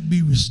things can't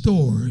be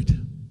restored,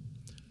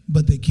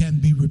 but they can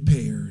be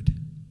repaired.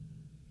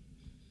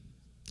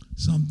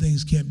 Some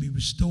things can't be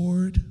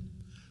restored,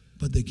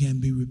 but they can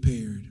be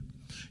repaired.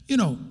 You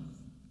know,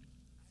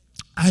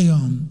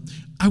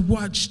 I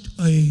watched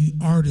an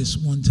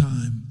artist one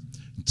time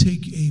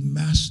take a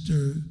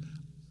master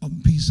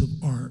piece of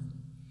art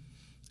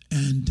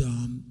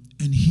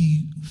and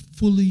he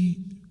fully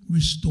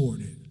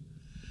restored it.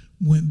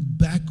 Went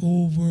back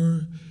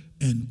over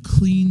and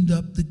cleaned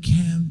up the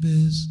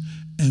canvas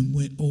and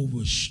went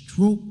over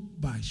stroke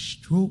by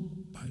stroke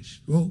by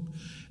stroke.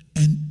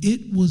 And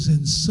it was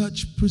in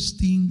such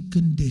pristine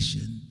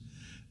condition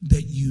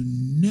that you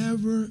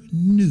never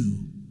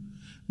knew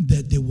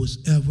that there was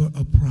ever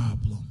a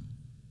problem.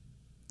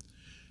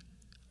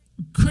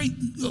 Great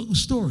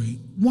story,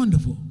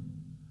 wonderful.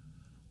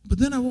 But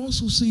then I've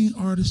also seen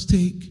artists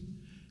take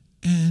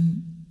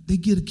and they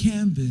get a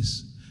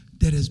canvas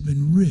that has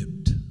been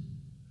ripped.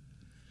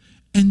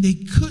 And they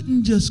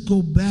couldn't just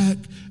go back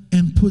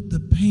and put the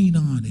paint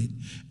on it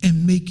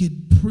and make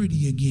it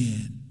pretty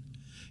again.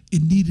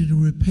 It needed a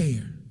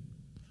repair.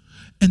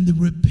 And the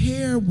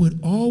repair would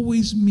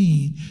always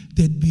mean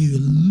there'd be a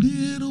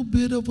little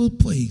bit of a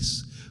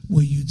place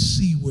where you'd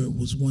see where it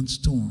was once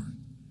torn.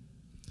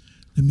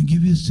 Let me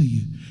give this to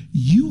you.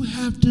 You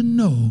have to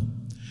know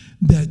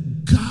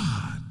that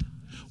God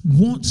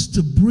wants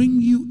to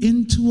bring you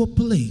into a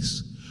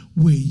place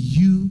where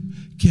you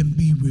can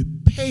be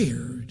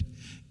repaired,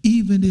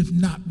 even if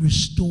not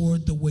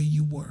restored the way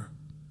you were.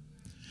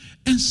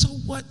 And so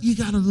what? You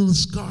got a little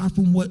scar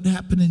from what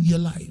happened in your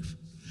life.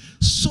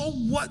 So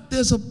what?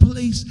 There's a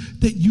place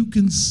that you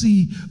can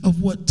see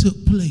of what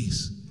took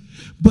place.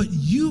 But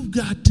you've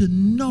got to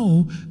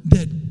know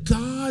that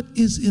God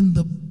is in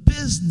the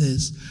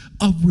business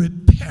of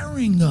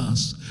repairing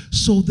us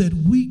so that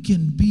we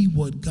can be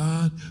what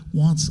God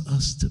wants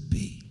us to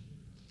be.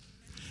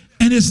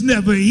 And it's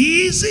never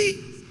easy,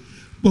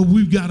 but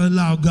we've got to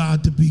allow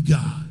God to be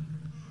God.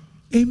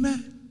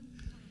 Amen.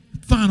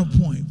 Final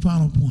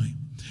point.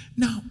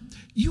 Now,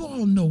 you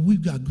all know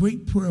we've got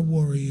great prayer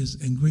warriors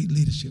and great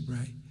leadership,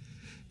 right?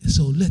 And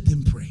so let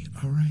them pray,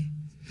 all right?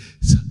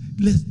 So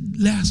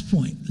last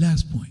point.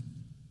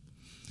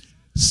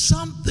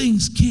 Some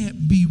things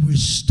can't be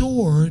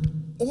restored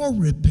or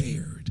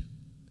repaired.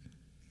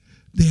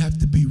 They have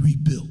to be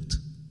rebuilt.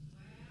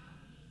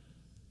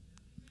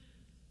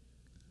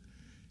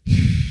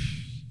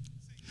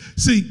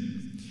 See,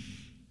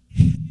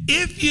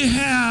 if you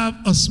have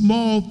a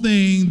small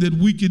thing that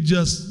we could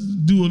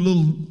just do a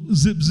little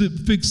zip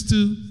fix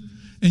to,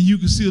 and you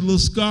can see a little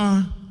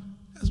scar,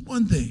 that's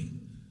one thing.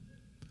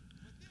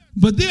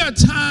 But there are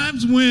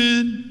times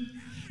when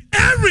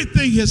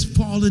everything has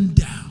fallen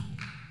down.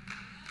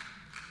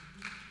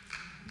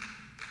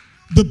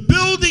 The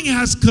building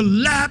has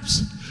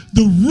collapsed,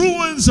 the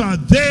ruins are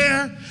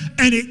there,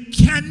 and it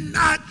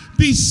cannot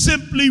be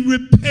simply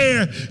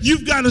repaired.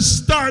 You've got to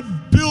start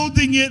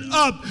building it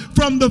up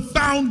from the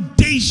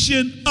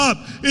foundation up.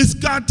 It's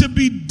got to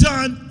be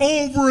done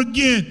over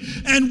again.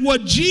 And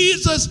what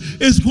Jesus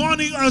is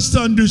wanting us to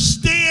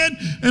understand,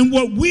 and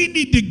what we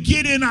need to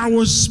get in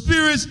our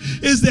spirits,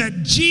 is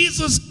that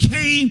Jesus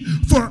came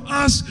for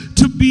us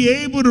to be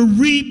able to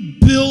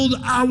rebuild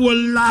our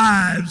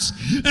lives.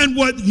 And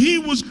what he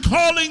was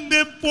calling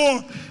them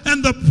for,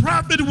 and the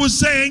prophet was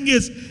saying,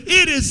 is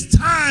it is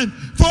time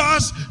for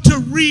us to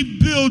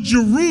rebuild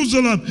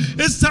Jerusalem.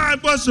 It's time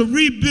for us to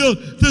rebuild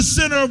the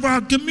center of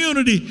our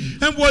community.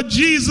 And what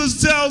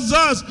Jesus tells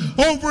us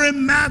over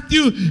in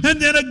Matthew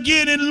and then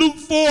again in Luke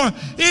 4,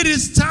 it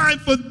is time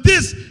for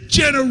this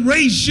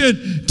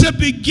generation to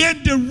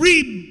begin to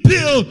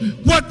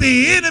rebuild what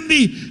the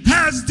enemy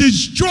has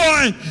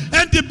destroyed,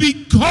 and to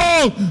be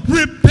called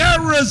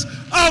repairers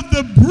of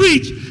the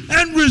breach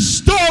and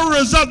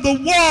restorers of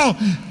the wall.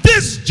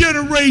 This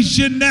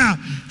generation now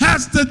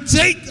has to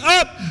take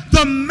up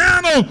the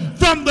mantle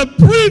from the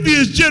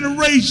previous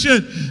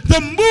generation.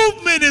 The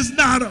movement is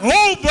not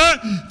over.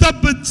 The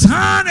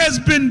baton has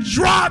been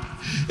dropped.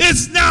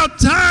 It's now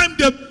time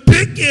to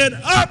pick it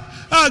up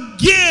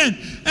again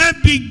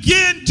and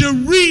begin to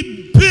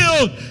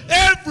rebuild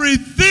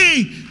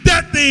everything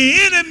that the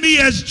enemy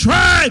has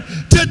tried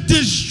to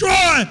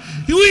destroy.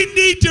 We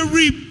need to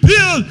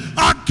rebuild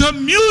our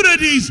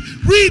communities,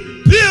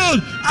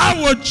 rebuild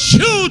our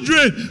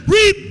children,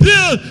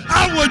 rebuild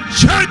our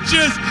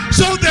churches,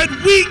 so that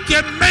we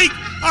can make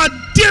a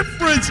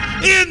difference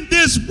in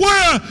this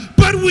world.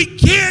 But we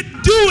can't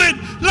do it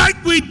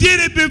like we did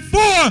it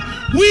before.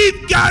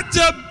 We've got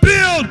to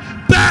build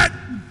back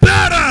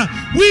better.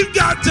 We've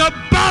got to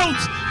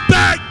bounce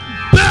back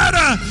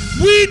better.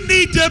 We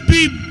need to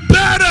be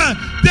better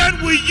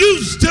than we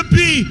used to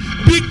be,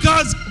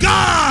 because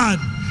God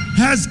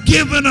has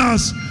given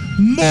us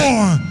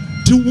more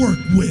to work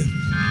with.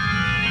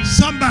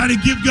 Somebody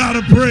give God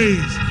a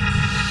praise.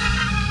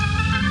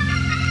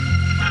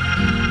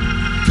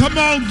 Come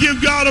on,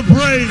 give God a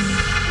praise.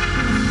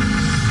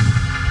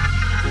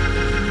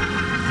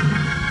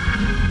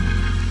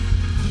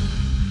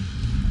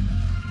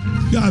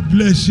 God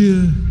bless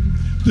you.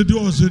 The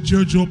doors of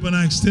church open.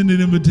 I extend an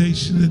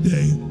invitation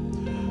today.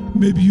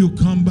 Maybe you'll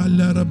come by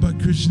letter, by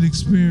Christian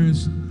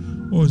experience,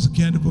 or as a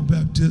candidate for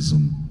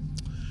baptism.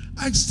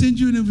 I extend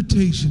you an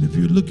invitation if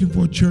you're looking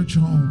for a church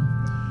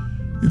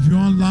home. If you're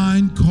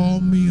online, call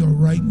me or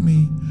write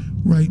me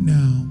right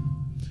now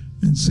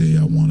and say,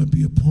 I want to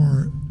be a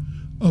part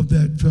of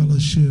that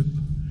fellowship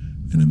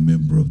and a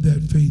member of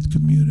that faith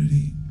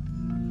community.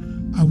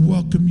 I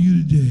welcome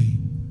you today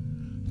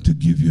to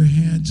give your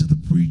hand to the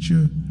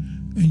preacher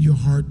and your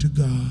heart to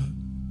God.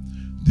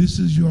 This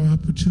is your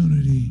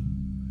opportunity.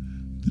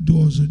 The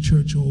doors of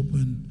church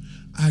open.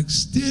 I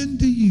extend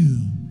to you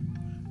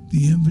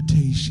the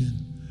invitation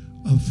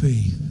of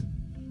faith.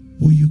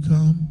 Will you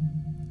come?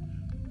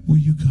 Will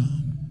you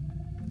come?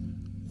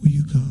 Will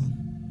you come?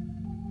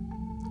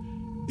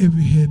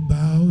 Every head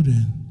bowed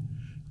and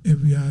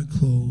every eye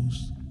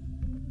closed.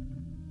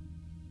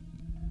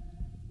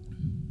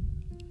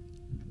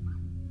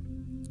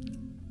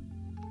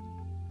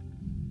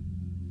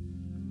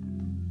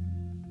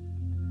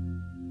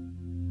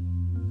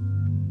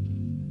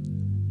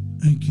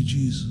 Thank you,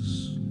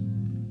 Jesus.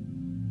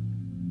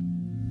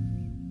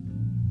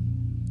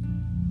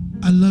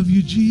 I love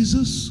you,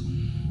 Jesus.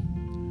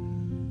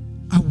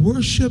 I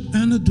worship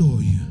and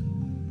adore you.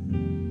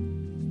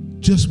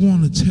 Just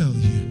want to tell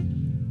you,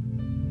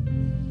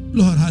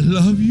 Lord, I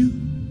love you.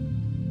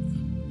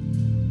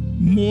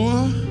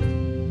 more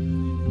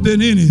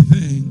than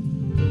anything.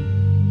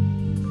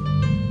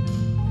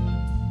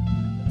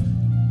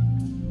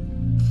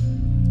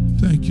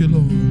 Thank you,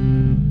 Lord.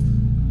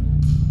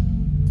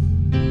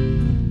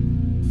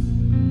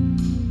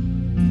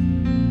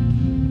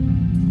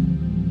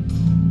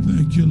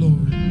 Thank you,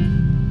 Lord.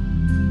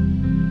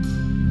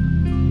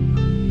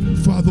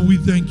 Father, we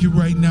thank you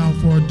right now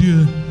for our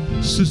dear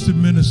sister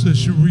minister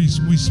Sharice.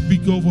 We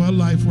speak over her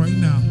life right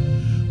now.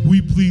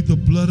 We plead the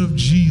blood of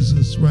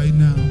Jesus right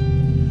now.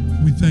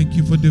 We thank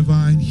you for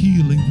divine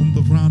healing from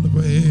the crown of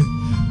her head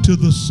to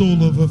the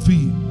sole of her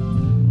feet.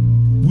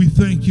 We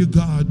thank you,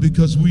 God,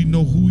 because we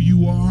know who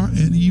you are,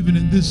 and even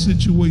in this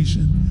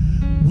situation,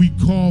 we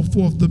call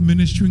forth the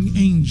ministering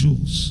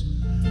angels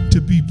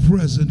to be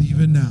present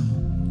even now.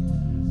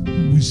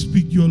 We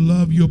speak your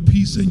love, your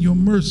peace, and your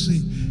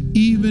mercy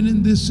even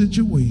in this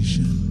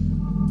situation.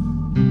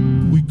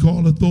 We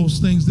call it those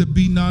things that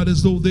be not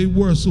as though they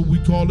were, so we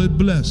call it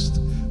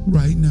blessed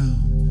right now.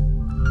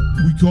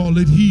 We call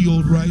it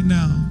healed right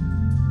now.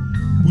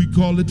 We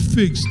call it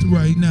fixed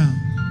right now.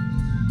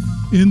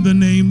 In the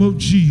name of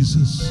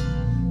Jesus,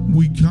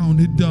 we count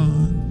it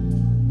done.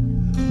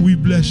 We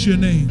bless your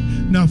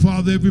name. Now,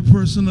 Father, every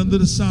person under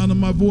the sound of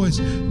my voice,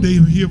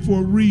 they're here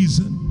for a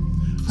reason.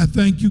 I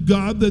thank you,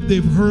 God, that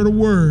they've heard a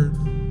word.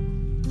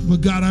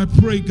 But God, I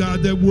pray,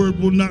 God, that word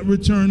will not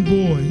return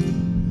void,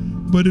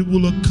 but it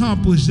will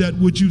accomplish that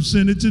which you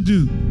sent it to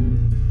do,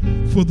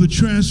 for the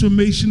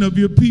transformation of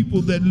your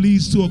people that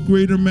leads to a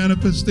greater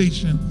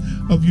manifestation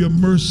of your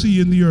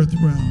mercy in the earth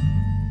realm.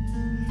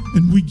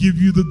 And we give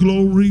you the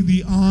glory,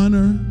 the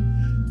honor,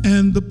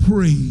 and the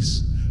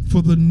praise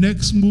for the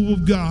next move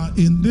of God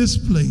in this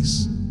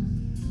place.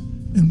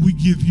 And we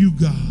give you,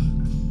 God,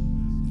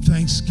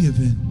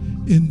 thanksgiving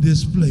in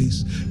this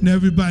place. Now,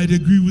 everybody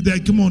agree with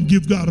that? Come on,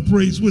 give God a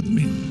praise with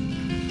me.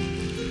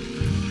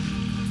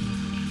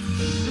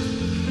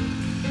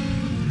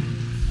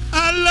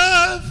 I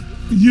love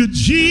you,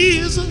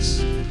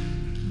 Jesus.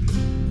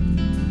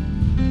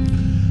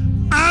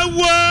 I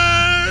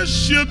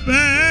worship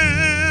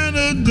and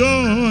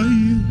adore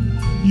you.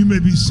 You may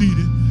be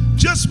seated.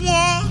 Just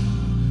want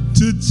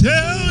to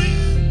tell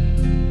you,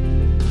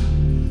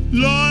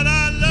 Lord,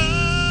 I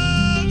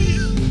love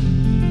you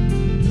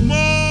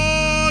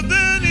more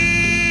than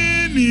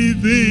anything.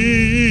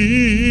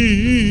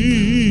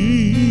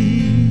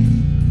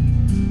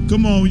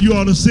 Come on, you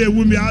ought to say it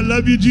with me. I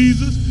love you,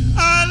 Jesus.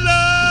 I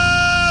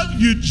love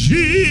you,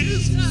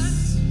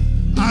 Jesus.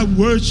 I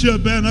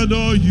worship and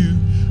adore you.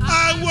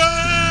 I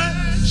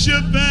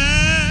worship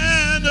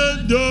and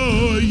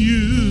adore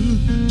you.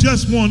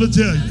 Just want to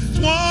tell you.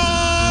 Just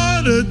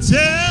want to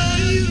tell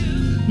you,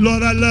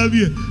 Lord, I love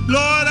you.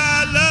 Lord,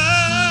 I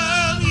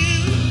love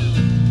you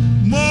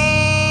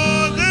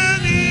more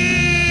than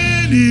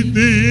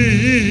anything.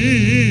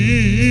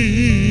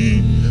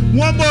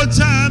 One more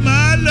time.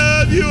 I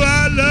love you.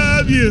 I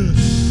love you.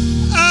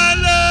 I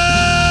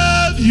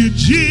love you,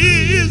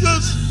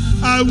 Jesus.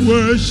 I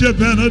worship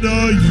and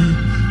adore you.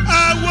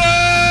 I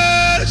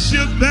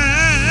worship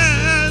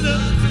and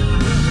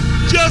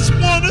just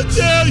want to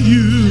tell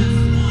you,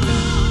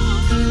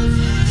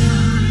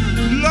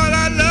 Lord,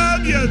 I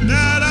love you.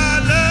 That I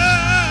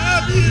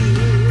love you.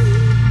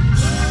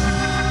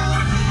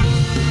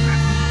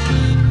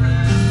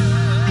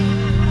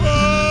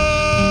 Oh,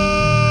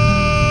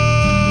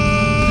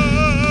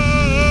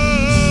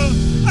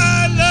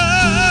 I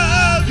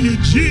love you,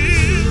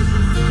 Jesus.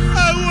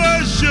 I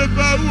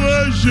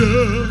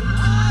worship.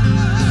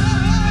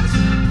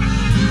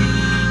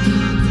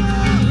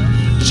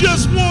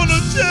 Just want to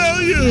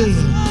tell you.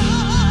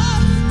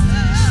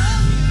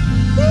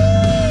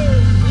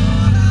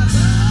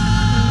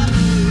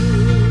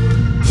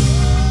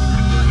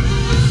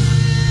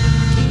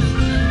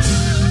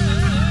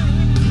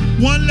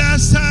 One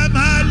last time,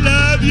 I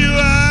love you,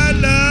 I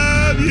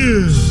love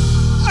you.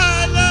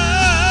 I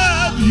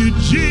love you,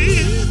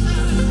 Jesus.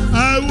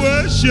 I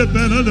worship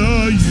and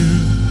adore you.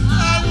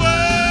 I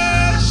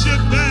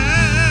worship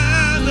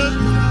and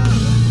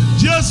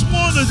just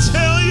want to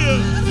tell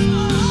you,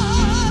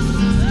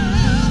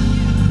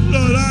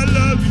 Lord, I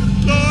love you.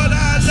 Lord,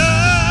 I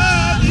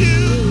love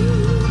you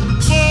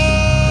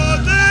more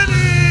than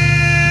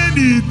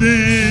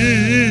anything.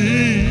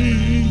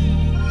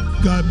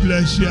 God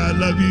bless you. I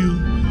love you.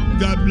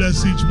 God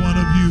bless each one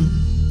of you.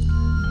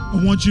 I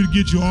want you to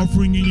get your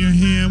offering in your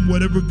hand,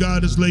 whatever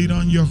God has laid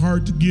on your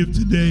heart to give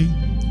today,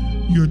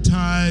 your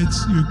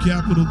tithes, your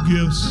capital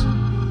gifts,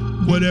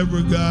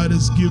 whatever God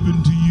has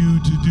given to you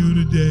to do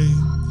today.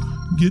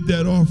 Get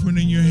that offering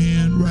in your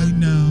hand right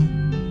now.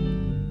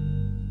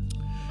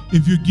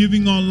 If you're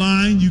giving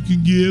online, you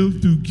can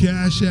give through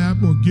Cash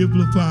App or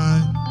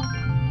Givelify.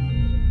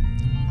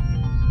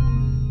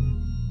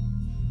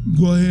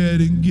 Go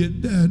ahead and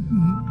get that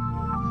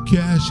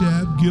Cash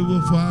App,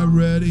 Givelify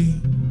ready.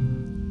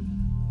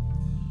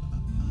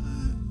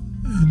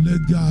 And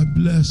let God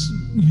bless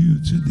you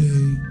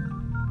today.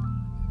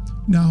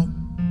 Now,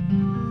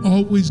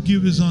 always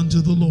give as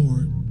unto the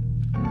Lord.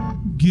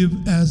 Give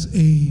as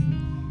a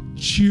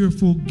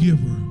cheerful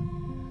giver,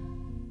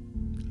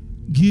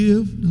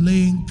 Give,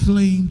 laying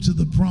claim to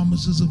the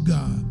promises of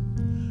God,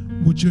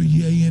 which are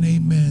yea and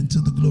amen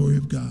to the glory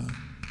of God.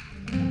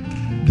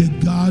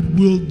 That God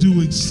will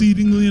do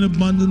exceedingly and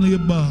abundantly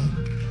above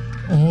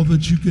all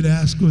that you could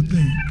ask or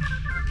think.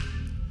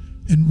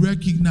 And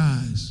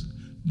recognize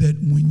that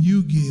when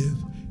you give,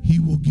 he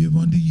will give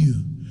unto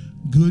you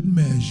good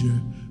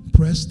measure,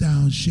 pressed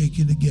down,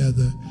 shaken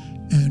together,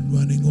 and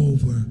running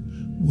over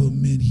will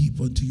men heap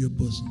unto your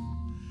bosom.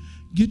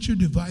 Get your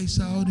device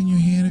out in your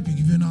hand if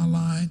you're giving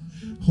online.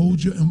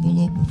 Hold your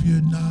envelope if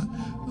you're not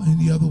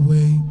any other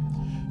way.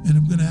 And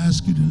I'm going to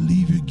ask you to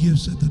leave your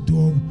gifts at the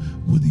door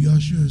with the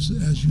ushers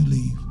as you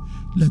leave.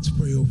 Let's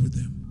pray over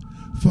them.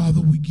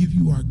 Father, we give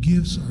you our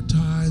gifts, our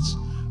tithes,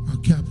 our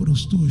capital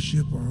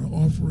stewardship, our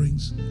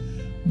offerings.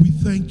 We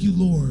thank you,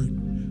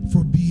 Lord,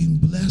 for being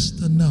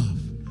blessed enough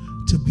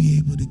to be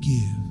able to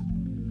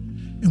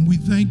give. And we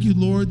thank you,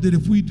 Lord, that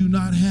if we do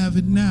not have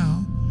it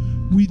now,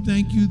 we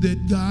thank you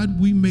that, God,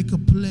 we make a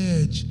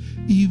pledge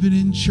even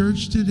in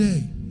church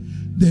today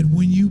that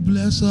when you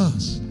bless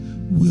us,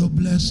 we'll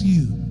bless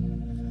you.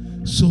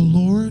 So,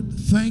 Lord,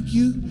 thank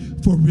you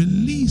for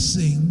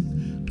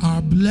releasing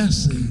our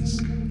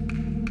blessings,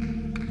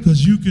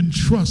 because you can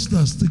trust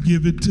us to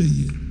give it to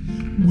you.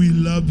 We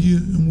love you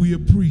and we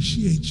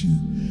appreciate you,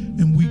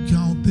 and we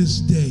count this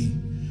day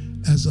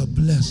as a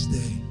blessed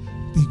day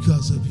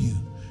because of you.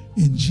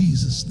 In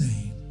Jesus'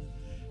 name,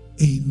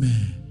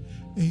 amen.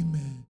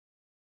 Amen.